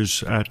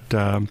Rangers at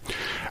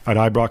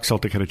Ibrox.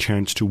 Celtic had a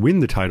chance to win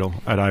the title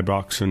at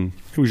Ibrox, and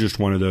it was just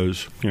one of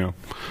those,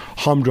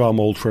 humdrum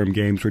Old Firm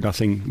games where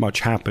nothing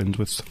much happened,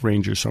 with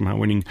Rangers somehow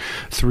winning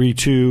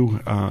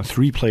 3-2,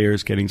 3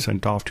 players getting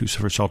sent off, 2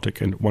 for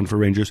Celtic and 1 for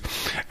Rangers,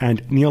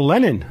 and Neil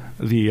Lennon,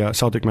 the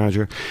Celtic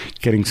manager,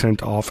 getting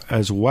sent off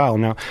as well.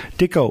 Now,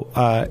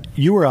 Dicko,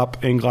 you were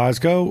up in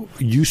Glasgow.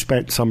 You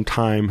spent some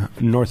time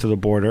north of the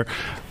border.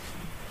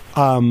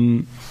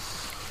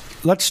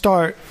 Let's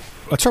start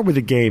with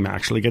the game,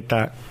 actually, get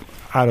that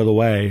out of the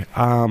way.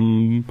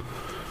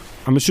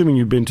 I'm assuming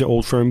you've been to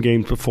Old Firm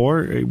games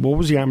before. What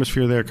was the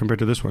atmosphere there compared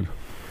to this one?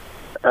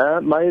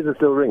 My ears are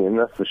still ringing,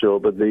 that's for sure.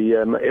 But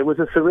it was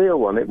a surreal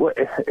one. It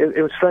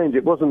was strange.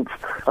 It wasn't.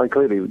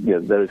 Clearly,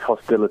 there is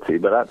hostility,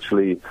 but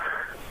actually,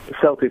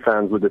 Celtic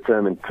fans were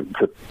determined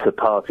to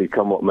party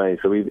come what may.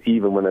 So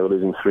even when they were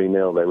losing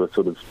 3-0, they were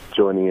sort of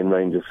joining in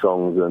Rangers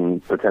songs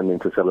and pretending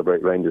to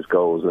celebrate Rangers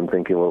goals and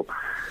thinking, well,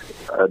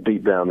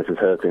 deep down this is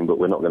hurting, but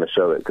we're not going to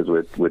show it because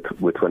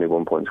we're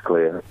 21 points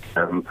clear.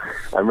 And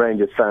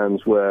Rangers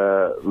fans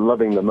were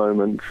loving the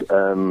moment,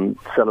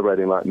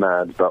 celebrating like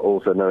mad, but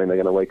also knowing they're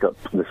going to wake up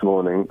this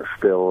morning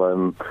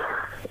still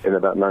in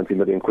about 90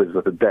 million quid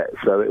worth of debt.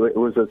 So it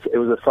was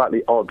a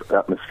slightly odd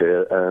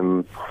atmosphere,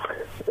 and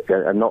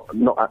not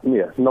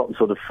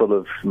sort of full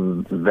of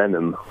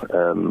venom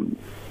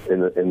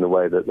in the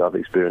way that I've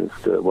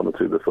experienced 1 or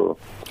 2 before.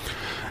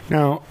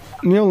 Now,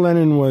 Neil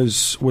Lennon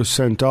was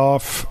sent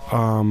off.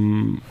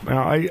 I've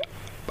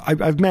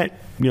met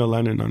Neil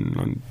Lennon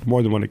on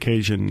more than one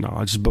occasion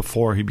just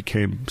before he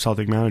became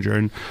Celtic manager,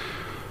 and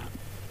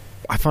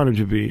I found him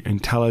to be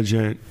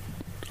intelligent,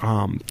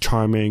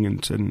 charming,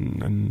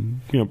 and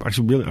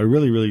actually a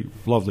really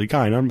lovely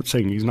guy. And I'm not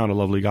saying he's not a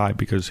lovely guy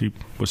because he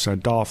was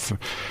sent off,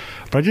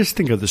 but I just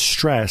think of the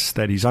stress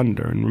that he's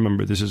under. And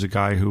remember, this is a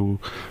guy who,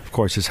 of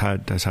course, has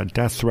had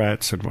death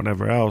threats and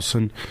whatever else,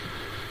 and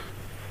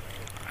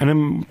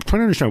I'm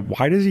trying to understand,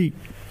 why does he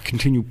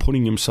continue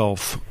putting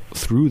himself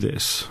through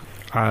this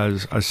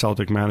as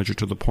Celtic manager,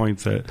 to the point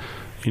that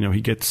he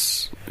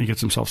gets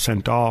himself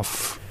sent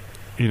off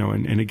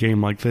in a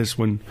game like this,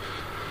 when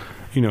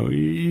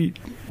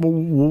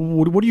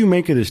what do you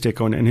make of this,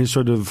 Dicko, and his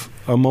sort of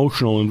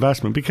emotional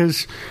investment?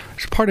 Because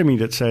there's part of me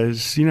that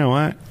says,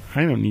 I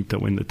don't need to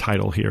win the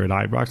title here at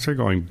Ibrox. They're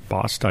going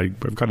bust. I've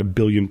got a 1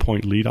 billion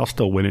point lead. I'll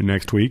still win it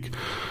next week.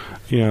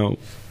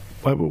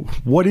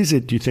 What is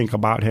it, do you think,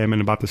 about him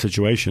and about the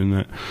situation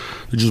that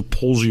just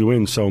pulls you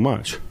in so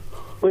much?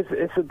 Well,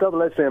 it's a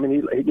double-edged thing. I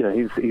mean,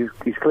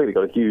 he's clearly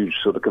got a huge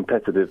sort of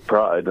competitive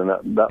pride, and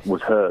that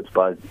was hurt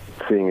by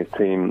seeing his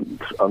team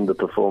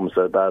underperform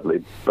so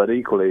badly. But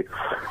equally,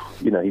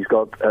 he's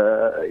got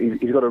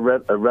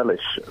a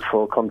relish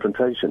for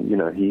confrontation.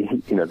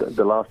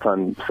 The last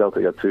time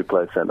Celtic had 2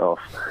 players sent off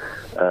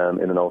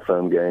in an Old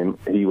Firm game,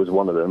 he was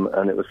one of them,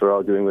 and it was for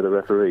arguing with a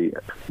referee.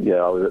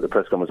 I was at the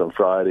press conference on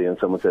Friday, and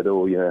someone said,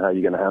 "Oh, how are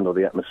you going to handle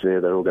the atmosphere?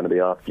 They're all going to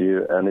be after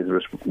you." And his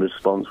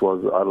response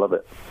was, "I love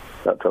it."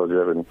 That tells you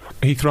everything.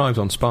 He thrives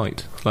on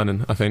spite,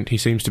 Lennon. I think he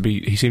seems to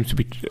be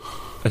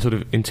a sort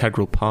of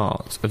integral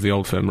part of the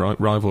Old Firm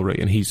rivalry,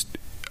 and he's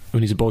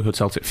a boyhood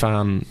Celtic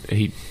fan.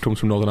 He comes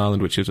from Northern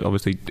Ireland, which is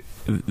obviously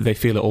they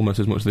feel it almost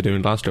as much as they do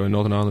in Glasgow. In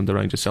Northern Ireland, the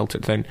Rangers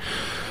Celtic thing,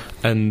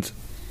 and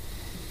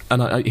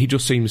he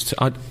just seems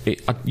to.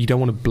 You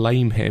don't want to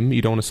blame him.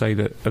 You don't want to say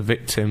that a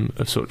victim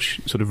of such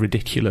sort of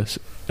ridiculous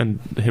and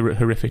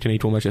horrific and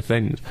equal measure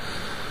things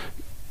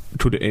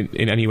could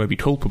in any way be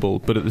culpable,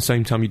 but at the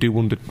same time you do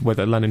wonder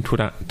whether Lennon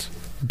could act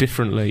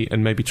differently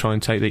and maybe try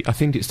and take the... I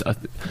think it's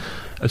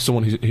as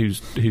someone who's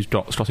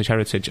got Scottish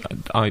heritage,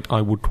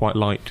 I would quite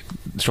like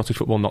Scottish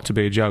football not to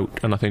be a joke,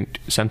 and I think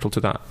central to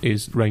that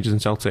is Rangers and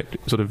Celtic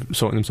sort of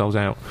sorting themselves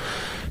out,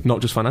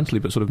 not just financially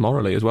but sort of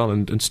morally as well,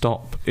 and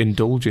stop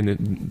indulging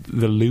in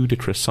the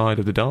ludicrous side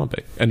of the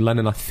derby, and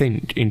Lennon I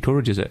think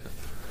encourages it.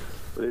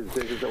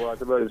 Well, I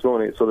suppose this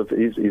morning, it's sort of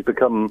he's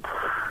become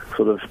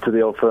sort of to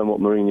the Old Firm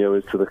what Mourinho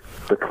is to the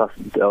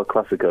El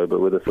Clasico, but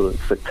with a sort of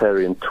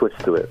sectarian twist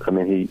to it. I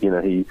mean, he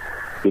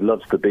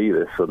loves to be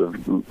this sort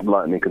of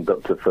lightning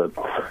conductor for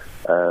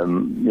all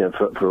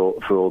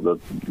the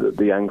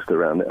angst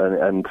around it,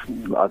 and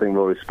I think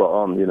Rory's spot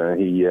on. You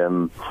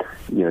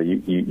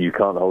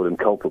can't hold him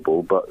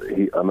culpable, but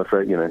I'm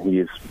afraid he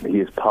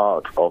is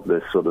part of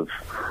this sort of.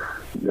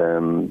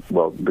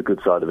 The good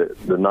side of it,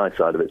 the nice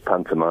side of it is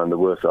pantomime. The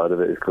worst side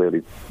of it is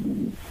clearly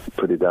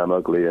pretty damn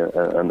ugly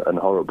and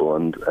horrible,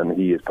 and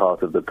he is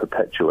part of the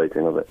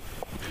perpetuating of it.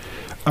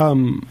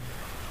 The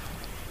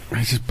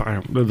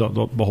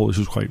whole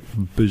issue was quite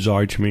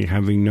bizarre to me,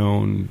 having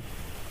known.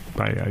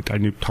 I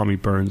knew Tommy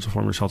Burns, the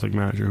former Celtic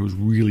manager, who was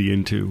really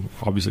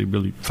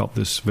really felt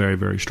this very,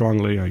 very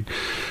strongly. I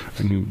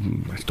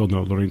still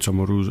know Lorenzo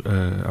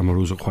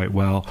Amoruso quite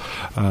well,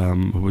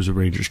 who was a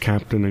Rangers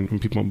captain,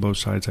 and people on both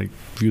sides, I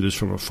view this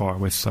from afar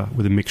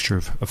with a mixture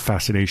of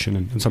fascination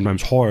and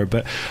sometimes horror.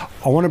 But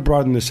I want to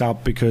broaden this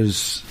out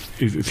because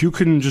if you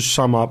can just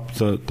sum up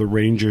the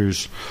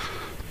Rangers'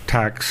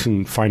 tax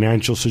and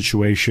financial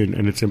situation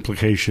and its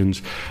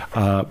implications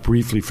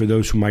briefly for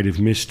those who might have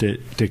missed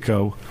it,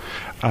 Dicko,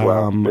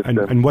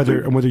 and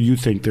whether you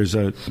think there's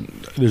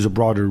a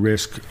broader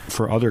risk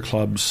for other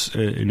clubs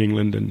in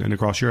England and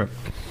across Europe.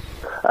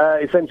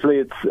 Essentially,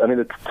 it's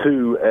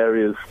 2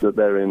 areas that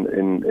they're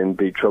in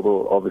big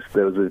trouble. Obviously,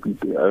 there was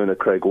the owner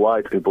Craig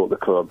White who bought the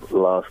club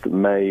last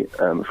May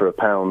for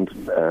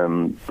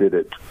 £1. Did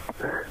it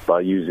by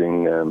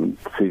using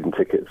season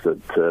tickets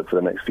for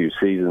the next few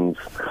seasons.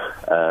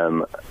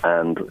 And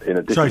in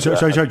addition,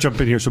 sorry, jump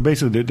in here. So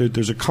basically,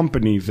 there's a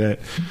company that.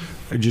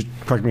 Just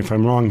correct me if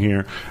I'm wrong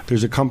here.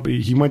 There's a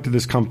company. He went to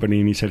this company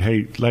and he said,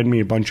 "Hey, lend me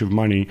a bunch of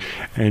money,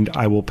 and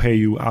I will pay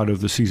you out of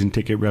the season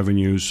ticket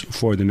revenues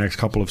for the next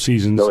couple of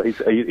seasons." So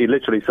he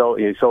literally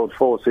sold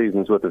 4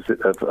 seasons worth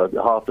of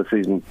half the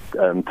season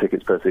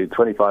tickets per season,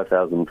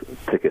 25,000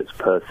 tickets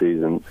per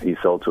season. He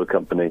sold to a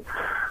company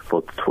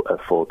for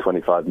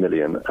 25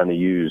 million, and he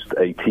used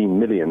 18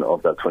 million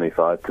of that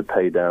 25 to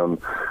pay down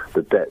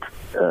the debt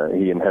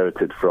he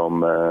inherited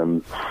from.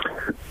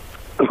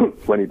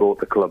 When he bought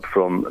the club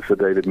from Sir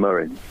David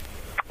Murray.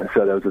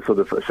 So there was a sort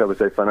of, shall we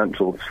say,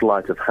 financial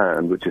sleight of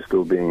hand, which is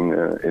still being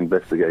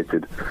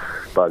investigated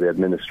by the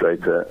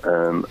administrator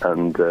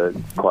and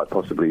quite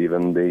possibly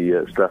even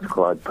the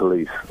Strathclyde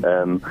police.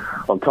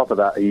 On top of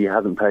that, he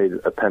hasn't paid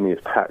a penny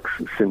of tax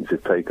since his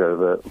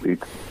takeover. He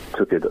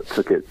took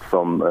it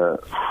from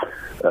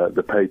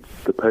the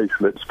pay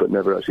slips, but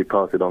never actually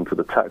passed it on to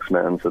the tax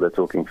man. So they're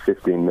talking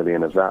 15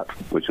 million of that,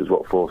 which is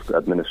what forced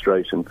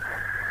administration.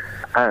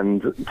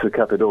 And to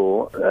cap it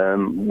all,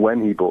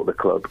 when he bought the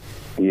club,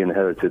 he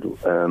inherited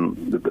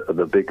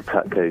the big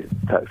tax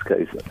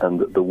case and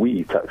the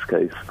wee tax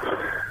case,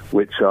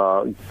 which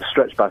are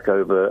stretched back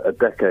over a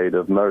decade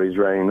of Murray's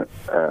reign.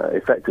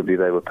 Effectively,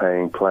 they were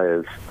paying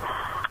players.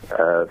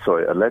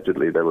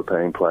 Allegedly, they were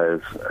paying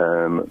players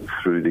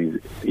through these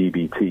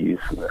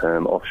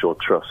EBTs, offshore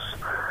trusts.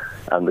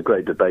 And the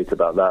great debate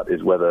about that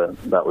is whether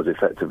that was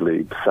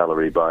effectively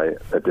salary by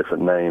a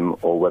different name,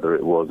 or whether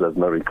it was, as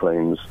Murray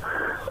claims,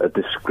 a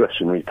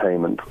discretionary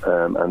payment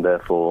and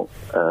therefore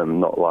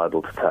not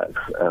liable to tax.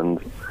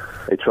 And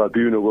a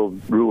tribunal will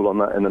rule on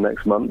that in the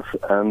next month,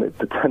 and it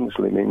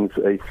potentially means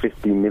a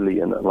 50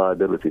 million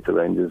liability to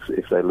Rangers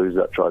if they lose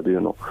that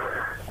tribunal.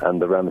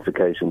 And the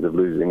ramifications of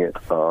losing it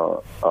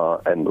are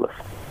endless.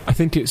 I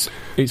think it's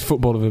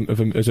football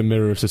as a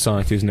mirror of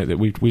society, isn't it? That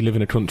we live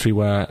in a country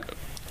where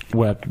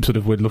sort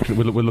of we're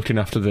looking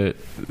after the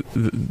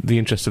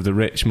interests of the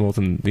rich more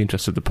than the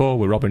interests of the poor.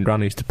 We're robbing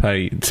grannies to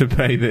pay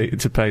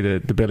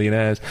the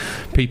billionaires.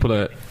 People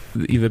are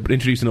you've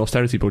introduced an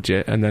austerity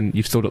budget, and then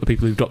you've still got the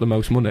people who've got the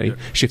most money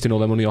shifting all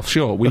their money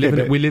offshore. We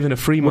live in a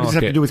free market. What does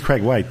that have to do with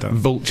Craig White, though?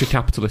 Vulture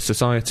capitalist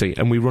society,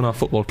 and we run our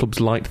football clubs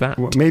like that.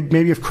 Well,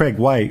 maybe if Craig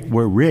White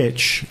were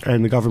rich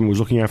and the government was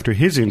looking after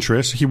his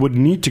interests, he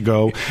wouldn't need to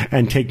go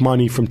and take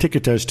money from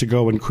Ticketas to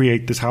go and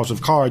create this house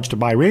of cards to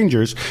buy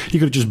Rangers. He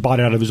could have just bought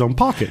it out of his own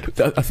pocket.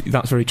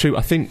 That's very true.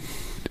 I think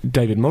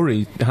David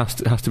Murray has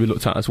to be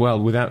looked at as well,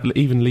 without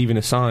even leaving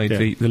aside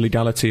the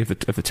legality of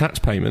the tax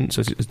payments.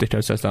 As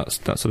Ditto says,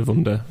 that's sort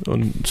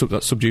of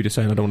that's sub judice,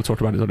 saying I don't want to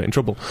talk about it, I'll get in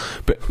trouble.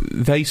 But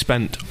they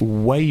spent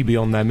way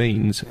beyond their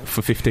means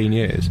for 15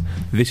 years.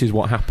 This is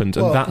what happened,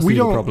 and that's the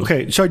other problem.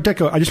 Okay, sorry,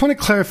 Deco, I just want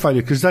to clarify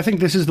this, because I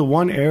think this is the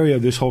one area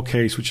of this whole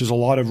case which has a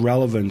lot of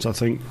relevance, I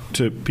think,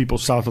 to people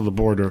south of the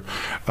border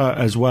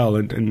as well.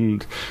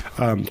 And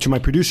to my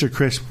producer,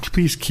 Chris,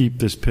 please keep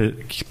this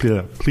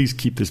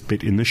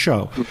bit in the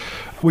show.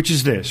 Which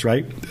is this,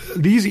 right?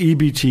 These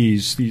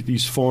EBTs,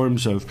 these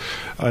forms of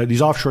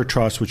these offshore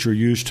trusts, which are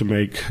used to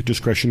make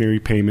discretionary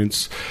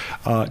payments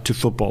to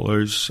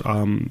footballers,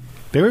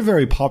 they were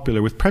very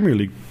popular with Premier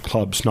League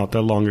clubs not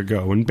that long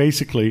ago. And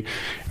basically,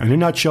 in a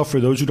nutshell, for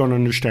those who don't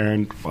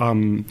understand,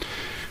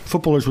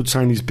 footballers would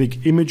sign these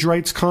big image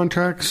rights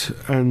contracts,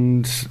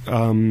 and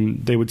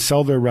they would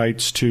sell their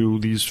rights to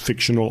these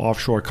fictional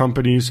offshore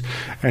companies,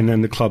 and then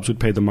the clubs would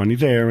pay the money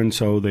there, and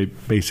so they'd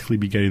basically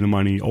be getting the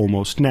money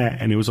almost net,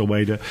 and it was a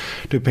way to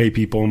pay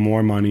people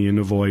more money and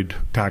avoid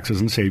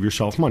taxes and save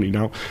yourself money.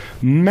 Now,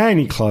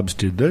 many clubs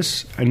did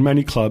this, and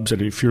many clubs,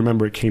 and if you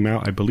remember, it came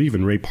out, I believe,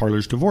 in Ray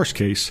Parlour's divorce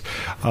case,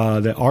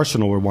 that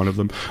Arsenal were one of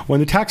them.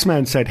 When the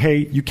taxman said, hey,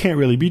 you can't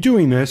really be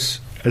doing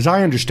this, as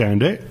I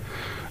understand it,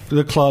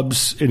 the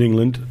clubs in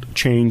England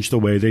changed the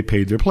way they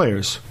paid their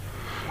players.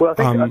 Well,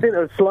 I think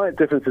there are slight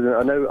differences.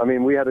 I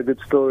mean, we had a good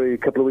story a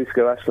couple of weeks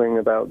ago, Aisling,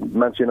 about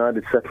Manchester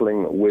United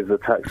settling with the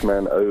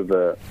taxman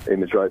over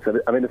image rights.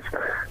 I mean,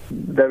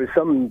 there is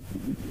some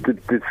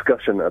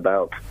discussion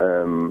about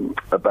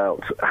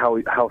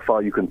how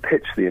far you can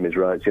pitch the image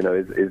rights. You know,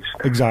 is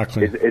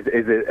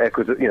it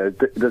equitable? You know,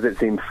 does it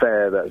seem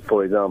fair that,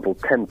 for example,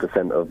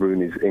 10% of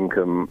Rooney's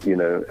income, you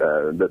know,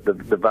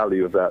 the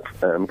value of that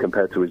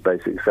compared to his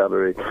basic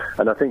salary?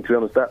 And I think, to be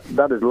honest,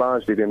 that has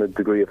largely been a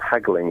degree of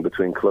haggling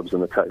between clubs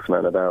and the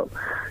taxman about,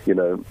 you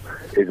know,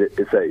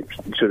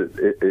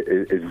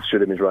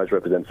 should image rights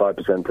represent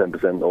 5%,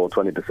 10%, or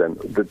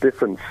 20%? The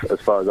difference, as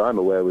far as I'm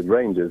aware, with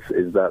Rangers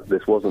is that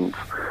this wasn't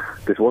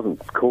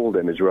called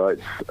image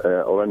rights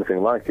or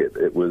anything like it.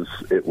 It was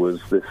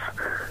this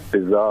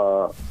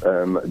bizarre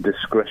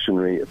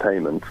discretionary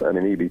payment. I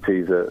mean,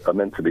 EBTs are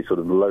meant to be sort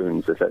of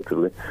loans,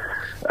 effectively,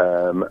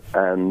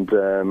 and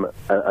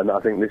I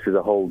think this is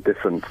a whole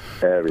different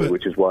area,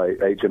 which is why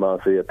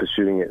HMRC are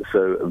pursuing it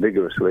so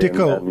vigorously.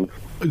 Dicko,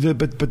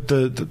 but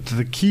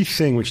the key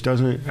thing which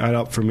doesn't add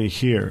up for me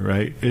here,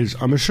 right, is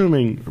I'm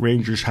assuming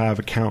Rangers have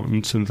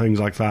accountants and things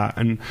like that,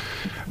 and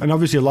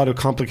obviously a lot of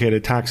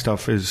complicated tax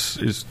stuff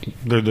is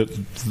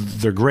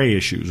they're grey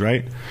issues,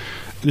 right?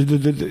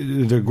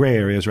 They're grey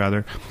areas,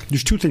 rather.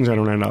 There's two things I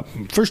don't end up.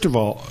 First of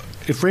all,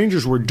 if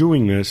Rangers were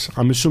doing this,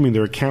 I'm assuming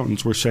their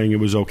accountants were saying it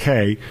was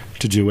okay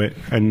to do it,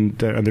 and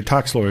their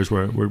tax lawyers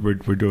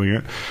were doing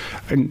it,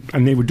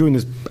 and they were doing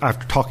this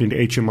after talking to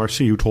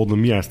HMRC, who told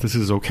them, yes, this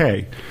is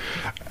okay.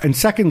 And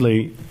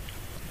secondly,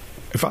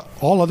 if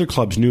all other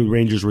clubs knew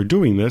Rangers were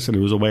doing this and it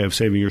was a way of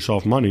saving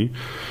yourself money,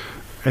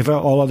 if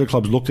all other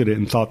clubs looked at it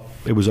and thought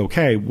it was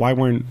okay, why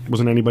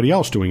wasn't anybody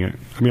else doing it?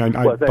 I mean,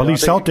 I believe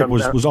Celtic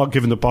was all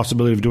given the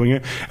possibility of doing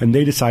it, and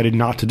they decided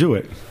not to do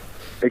it.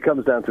 It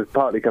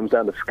partly comes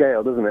down to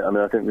scale, doesn't it? I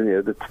mean, I think, you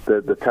know,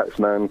 the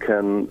taxman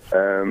can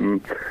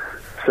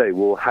say,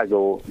 we'll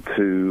haggle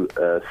to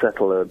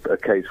settle a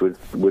case with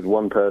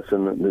one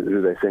person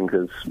who they think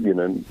has, you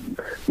know,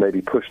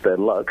 maybe pushed their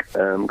luck,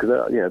 because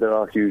there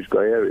are huge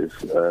grey areas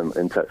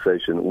in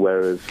taxation,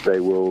 whereas they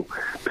will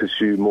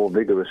pursue more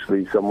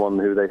vigorously someone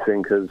who they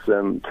think has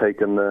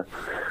taken the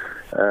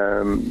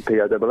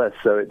PISS.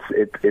 So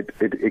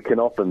it can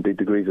often be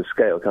degrees of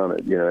scale, can't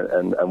it? You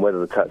know, and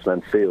whether the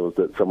taxman feels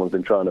that someone's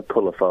been trying to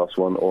pull a fast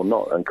one or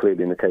not. And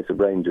clearly, in the case of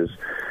Rangers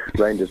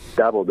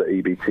dabbled at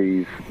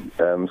EBTs,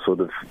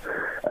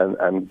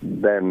 and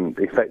then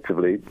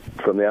effectively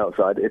from the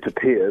outside, it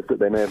appears that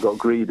they may have got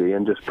greedy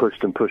and just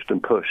pushed and pushed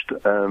and pushed,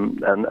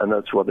 and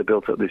that's why they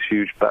built up this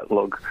huge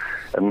backlog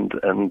and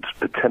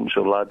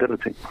potential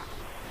liability.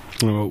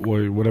 Well,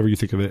 whatever you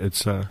think of it,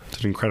 it's an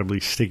incredibly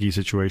sticky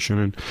situation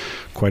and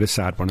quite a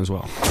sad one as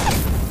well.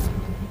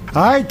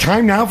 All right,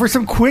 time now for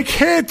some quick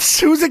hits.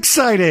 Who's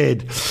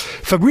excited?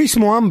 Fabrice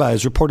Muamba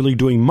is reportedly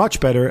doing much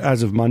better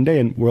as of Monday,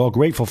 and we're all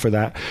grateful for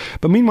that.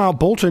 But meanwhile,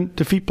 Bolton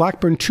defeat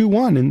Blackburn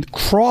 2-1 and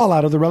crawl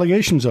out of the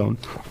relegation zone.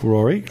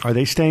 Rory, are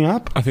they staying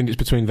up? I think it's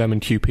between them and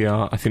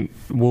QPR. I think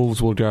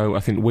Wolves will go.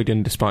 I think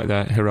Wigan, despite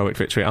their heroic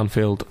victory at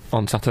Anfield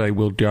on Saturday,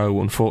 will go,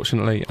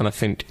 unfortunately. And I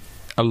think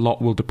a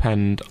lot will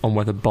depend on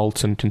whether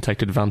Bolton can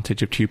take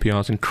advantage of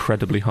QPR's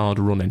incredibly hard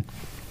running.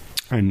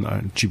 and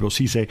Djibril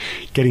Cissé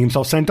getting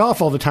himself sent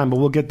off all the time, but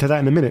we'll get to that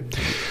in a minute.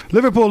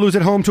 Liverpool lose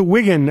at home to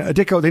Wigan.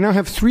 Dicko, they now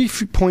have 3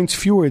 points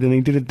fewer than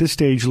they did at this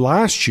stage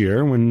last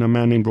year when a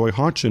man named Roy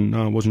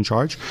Hodgson was in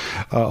charge,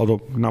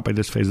 although not by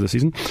this phase of the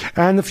season,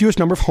 and the fewest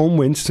number of home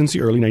wins since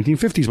the early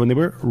 1950s when they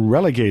were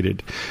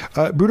relegated.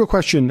 Brutal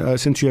question,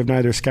 since you have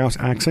neither Scouse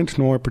accent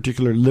nor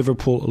particular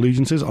Liverpool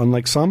allegiances,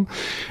 unlike some,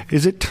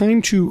 is it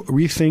time to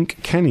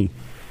rethink Kenny?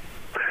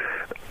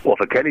 Well,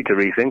 for Kelly to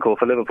rethink, or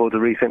for Liverpool to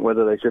rethink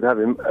whether they should have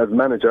him as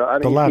manager. I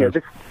mean, the latter.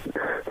 This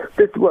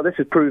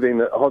is proving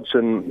that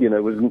Hodgson,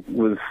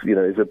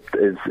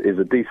 is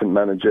a decent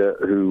manager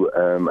who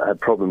had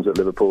problems at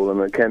Liverpool, and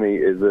that Kenny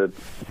is a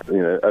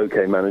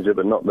okay manager,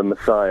 but not the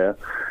messiah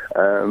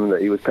that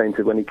he was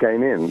painted when he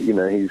came in.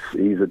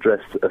 He's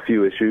addressed a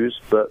few issues,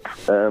 but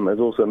has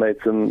also made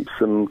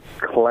some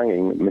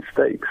clanging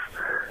mistakes.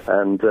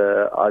 And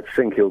I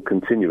think he'll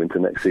continue into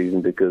next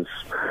season because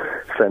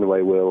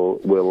Fenway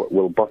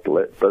will bottle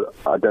it, but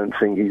I don't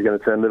think he's going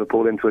to turn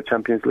Liverpool into a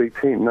Champions League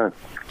team, no.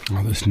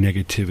 Oh, this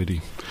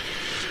negativity.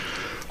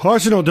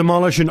 Arsenal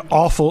demolish an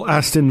awful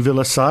Aston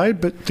Villa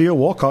side, but Theo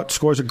Walcott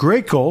scores a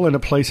great goal and a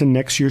place in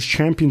next year's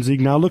Champions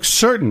League now looks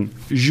certain.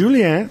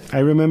 Julien, I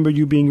remember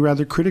you being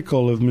rather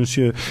critical of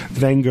Monsieur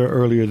Wenger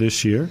earlier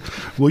this year.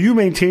 Will you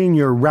maintain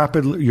your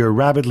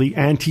rabidly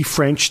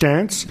anti-French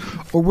stance,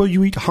 or will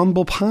you eat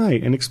humble pie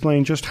and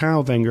explain just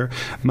how Wenger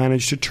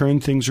managed to turn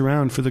things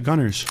around for the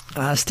Gunners?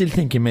 I still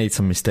think he made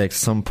some mistakes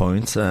at some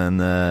point, and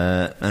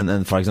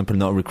for example,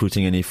 not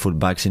recruiting any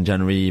fullbacks in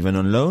January, even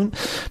on loan.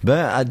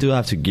 But I do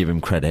have to give him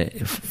credit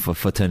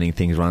for turning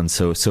things around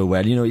so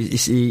well.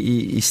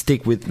 He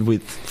stick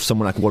with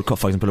someone like Walcott,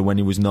 for example, when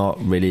he was not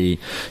really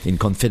in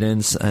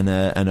confidence, and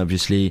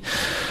obviously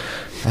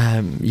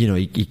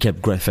he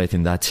kept great faith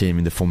in that team,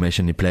 in the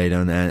formation he played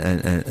on,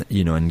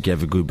 and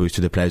gave a good boost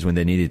to the players when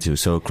they needed to.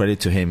 So credit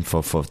to him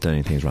for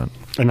turning things around.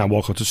 And now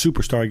Walcott's a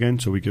superstar again,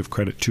 so we give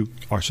credit to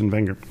Arsene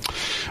Wenger.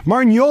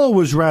 Martin Jol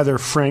was rather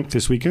frank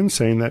this weekend,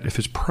 saying that if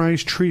his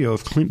prize trio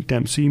of Clint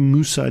Dempsey,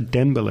 Moussa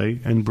Dembele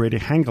and Brede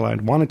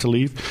Hangeland wanted to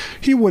leave,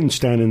 he wouldn't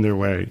stand in their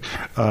way,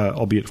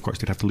 albeit, of course,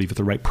 they'd have to leave at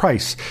the right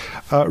price.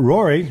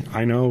 Rory,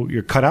 I know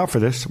you're cut out for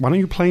this. Why don't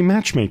you play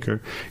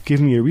matchmaker? Give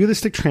me a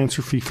realistic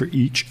transfer fee for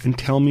each and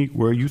tell me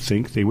where you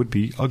think they would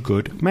be a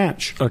good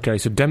match. Okay,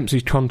 so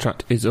Dempsey's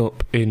contract is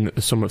up in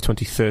the summer of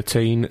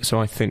 2013, so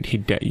I think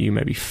he'd get you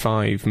maybe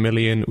 5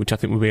 million, which I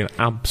think would be an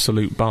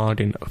absolute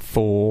bargain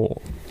for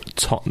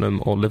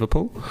Tottenham or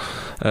Liverpool.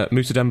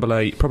 Moussa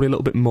Dembele, probably a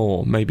little bit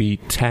more, maybe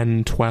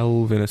 10,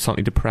 12 in a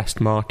slightly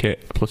depressed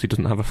market, plus he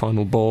doesn't have a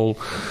final ball.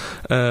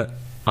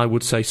 I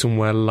would say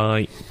somewhere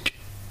like,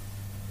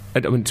 I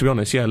mean, to be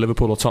honest,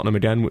 Liverpool or Tottenham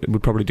again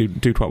would probably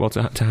do quite well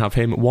to have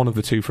him. One of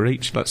the two for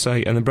each, let's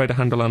say. And then Brede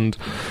Hangeland,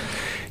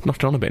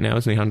 knocked on a bit now,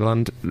 isn't he,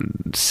 Hangeland?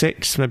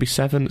 6, maybe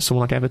 7,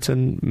 someone like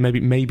Everton,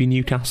 maybe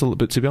Newcastle.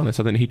 But to be honest,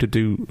 I think he could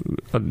do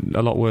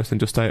a lot worse than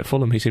just stay at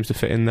Fulham. He seems to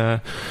fit in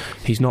there.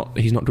 He's not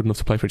good enough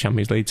to play for a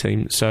Champions League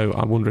team, so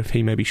I wonder if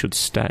he maybe should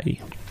stay.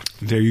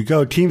 There you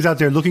go. Teams out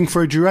there looking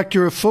for a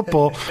director of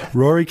football.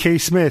 Rory K.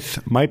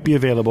 Smith might be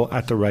available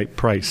at the right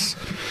price.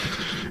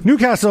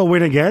 Newcastle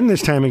win again,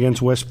 this time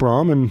against West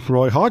Brom and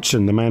Roy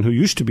Hodgson, the man who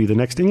used to be the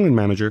next England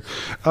manager.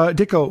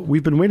 Dicko,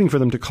 we've been waiting for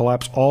them to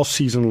collapse all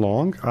season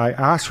long. I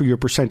asked for your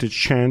percentage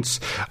chance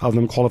of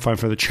them qualifying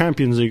for the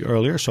Champions League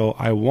earlier, so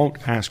I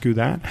won't ask you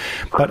that.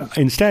 But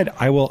instead,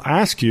 I will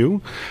ask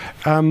you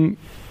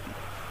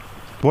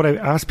what I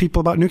ask people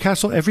about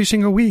Newcastle every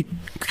single week.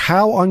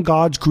 How on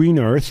God's green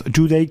earth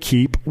do they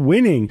keep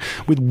winning?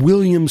 With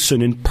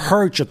Williamson and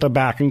Perch at the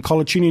back, and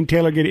Colaccini and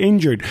Taylor get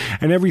injured,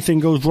 and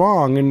everything goes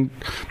wrong, and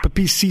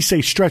Papi Cisse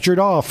stretchered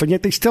off, and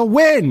yet they still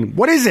win.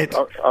 What is it?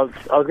 I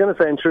was going to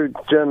say, in true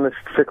journalist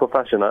fickle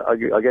fashion, I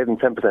gave them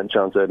 10%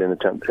 chance early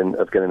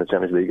of getting the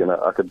Champions League, and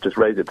I could just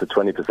raise it to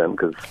 20%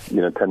 because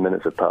 10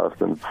 minutes have passed,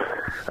 and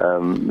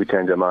we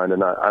changed our mind.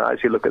 And I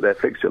actually look at their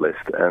fixture list,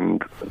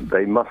 and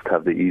they must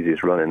have the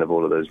easiest run-in of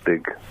all of those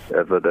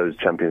those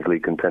Champions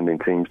League contending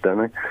teams, don't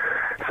they?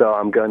 So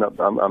I'm going up.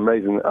 I'm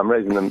raising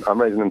them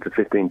to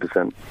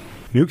 15%.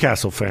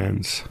 Newcastle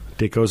fans,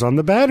 Dicko's on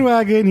the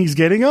bandwagon. He's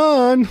getting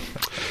on.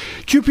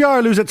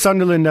 QPR lose at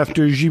Sunderland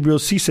after Djibril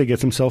Cissé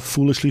gets himself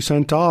foolishly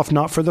sent off.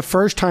 Not for the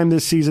first time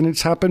this season.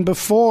 It's happened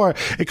before.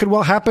 It could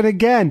well happen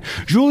again.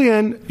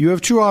 Julien, you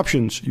have two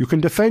options. You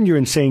can defend your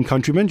insane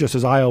countryman, just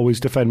as I always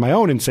defend my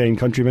own insane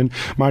countryman,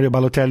 Mario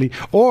Balotelli,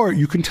 or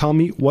you can tell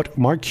me what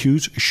Mark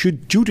Hughes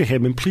should do to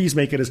him, and please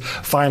make it as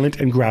violent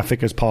and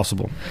graphic as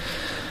possible.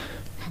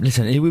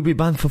 Listen, he will be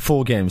banned for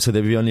 4 games, so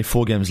there will be only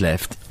 4 games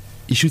left.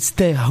 He should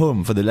stay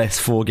home for the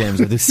last 4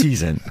 games of the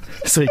season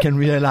so he can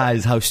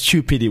realise how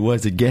stupid he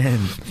was again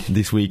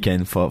this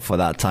weekend for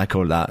that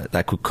tackle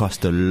that could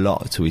cost a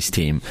lot to his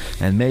team.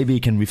 And maybe he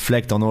can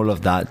reflect on all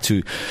of that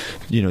to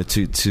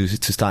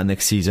start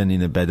next season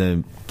in a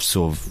better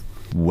sort of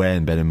way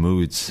and better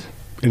moods.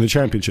 In the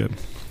Championship?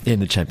 In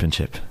the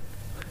Championship.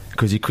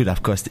 because he could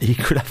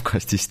have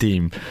cost his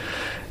team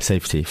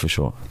safety for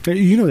sure.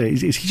 You know,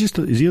 is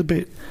he a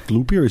bit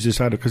loopy, or is this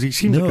out of, because he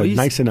seems like a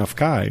nice enough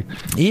guy?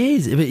 He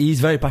is.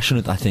 He's very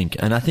passionate, I think,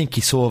 and I think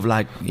he's sort of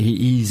like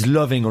he's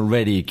loving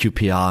already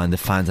QPR and the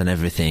fans and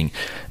everything,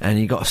 and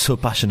he got so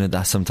passionate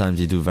that sometimes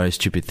he do very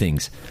stupid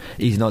things.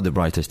 He's not the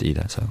brightest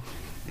either, so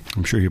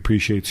I'm sure he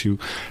appreciates you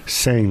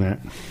saying that.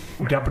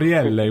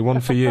 Gabriele, one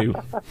for you.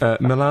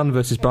 Milan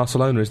versus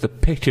Barcelona is the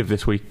pitch of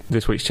this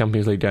week's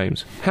Champions League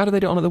games. How did they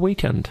do on at the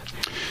weekend?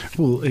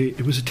 Well,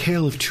 it was a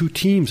tale of two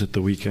teams at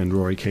the weekend,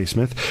 Rory K.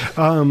 Smith.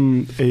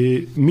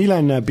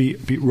 Milan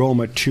beat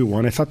Roma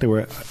 2-1. I thought they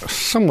were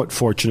somewhat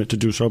fortunate to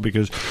do so,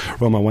 because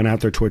Roma went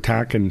out there to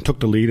attack and took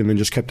the lead and then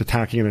just kept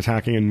attacking,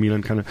 and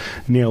Milan kind of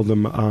nailed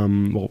them.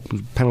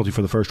 Penalty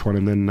for the first one,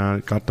 and then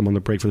got them on the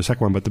break for the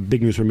second one. But the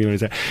big news for Milan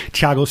is that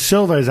Thiago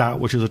Silva is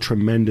out, which is a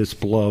tremendous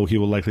blow. He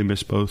will likely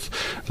miss both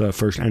the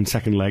first and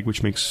second leg,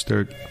 which makes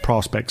their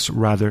prospects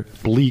rather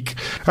bleak.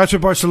 As for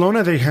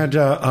Barcelona, they had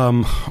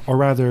a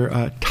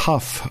rather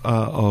tough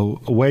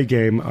away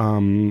game,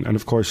 and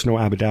of course no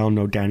Abidal,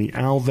 no Dani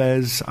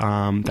Alves.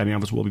 Dani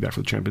Alves will be back for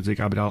the Champions League.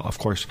 Abidal, of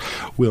course,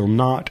 will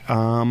not.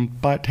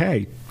 But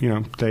hey, you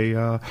know, they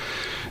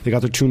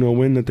got the 2-0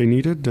 win that they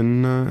needed,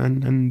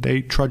 and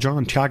they trudge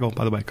on. Thiago,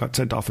 by the way, got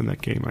sent off in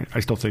that game. I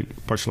still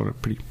think Barcelona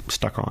pretty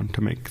stuck on to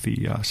make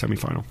the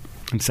semi-final,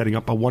 and setting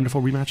up a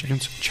wonderful rematch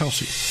against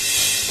Chelsea.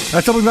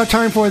 That's all we've got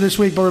time for this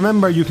week, but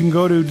remember, you can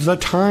go to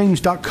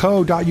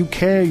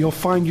thetimes.co.uk. You'll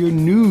find your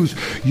news,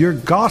 your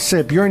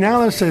gossip, your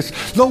analysis,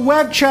 the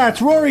web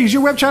chats. Rory, is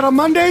your web chat on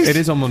Mondays? It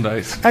is on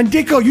Mondays. And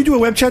Dicko, you do a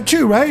web chat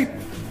too, right?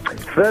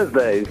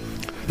 Thursdays.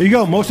 There you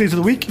go. Most days of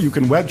the week, you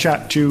can web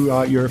chat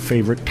to your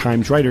favorite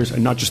Times writers,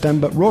 and not just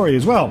them, but Rory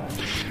as well.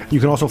 You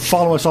can also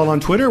follow us all on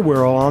Twitter.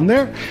 We're all on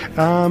there.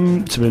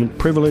 It's been a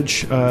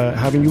privilege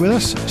having you with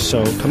us.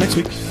 So till next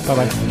week.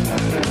 Bye-bye.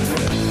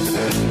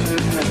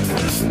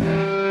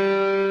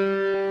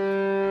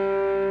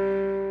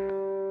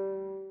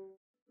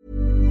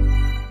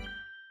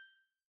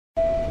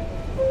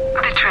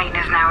 The train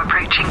is now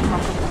approaching.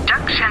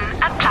 Junction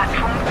at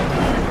platform.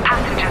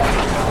 Passengers,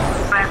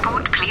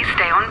 airport, please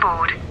stay on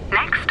board.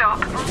 Next stop,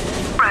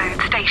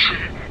 road station.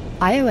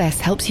 iOS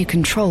helps you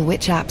control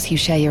which apps you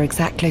share your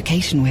exact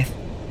location with.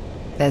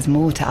 There's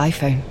more to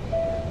iPhone.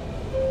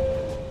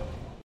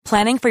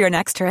 Planning for your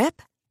next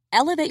trip?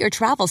 Elevate your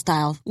travel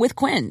style with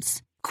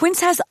Quince. Quince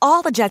has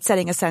all the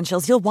jet-setting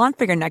essentials you'll want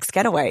for your next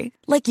getaway,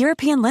 like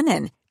European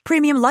linen,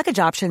 premium luggage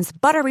options,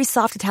 buttery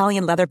soft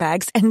Italian leather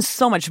bags, and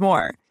so much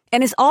more.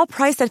 And is all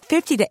priced at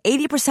 50 to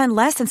 80%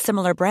 less than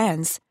similar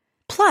brands.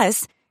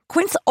 Plus,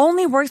 Quince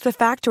only works with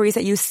factories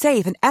that use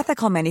safe and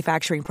ethical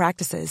manufacturing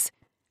practices.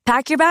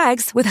 Pack your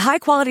bags with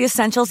high-quality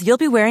essentials you'll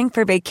be wearing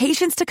for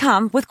vacations to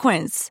come with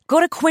Quince.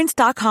 Go to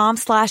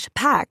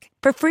quince.com/pack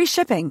for free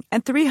shipping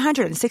and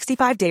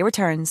 365-day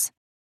returns.